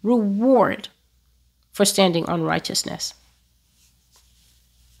be reward for standing on righteousness.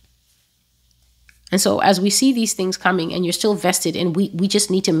 And so as we see these things coming and you're still vested and we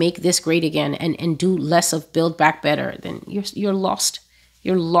just need to make this great again and do less of build back better, then you're lost.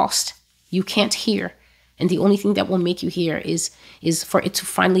 You're lost. You can't hear. And the only thing that will make you hear is for it to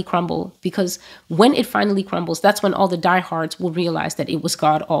finally crumble. Because when it finally crumbles, that's when all the diehards will realize that it was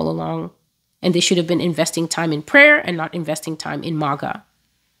God all along. And they should have been investing time in prayer and not investing time in MAGA.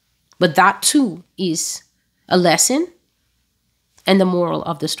 But that too is a lesson and the moral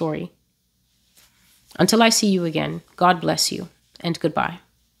of the story. Until I see you again, God bless you and goodbye.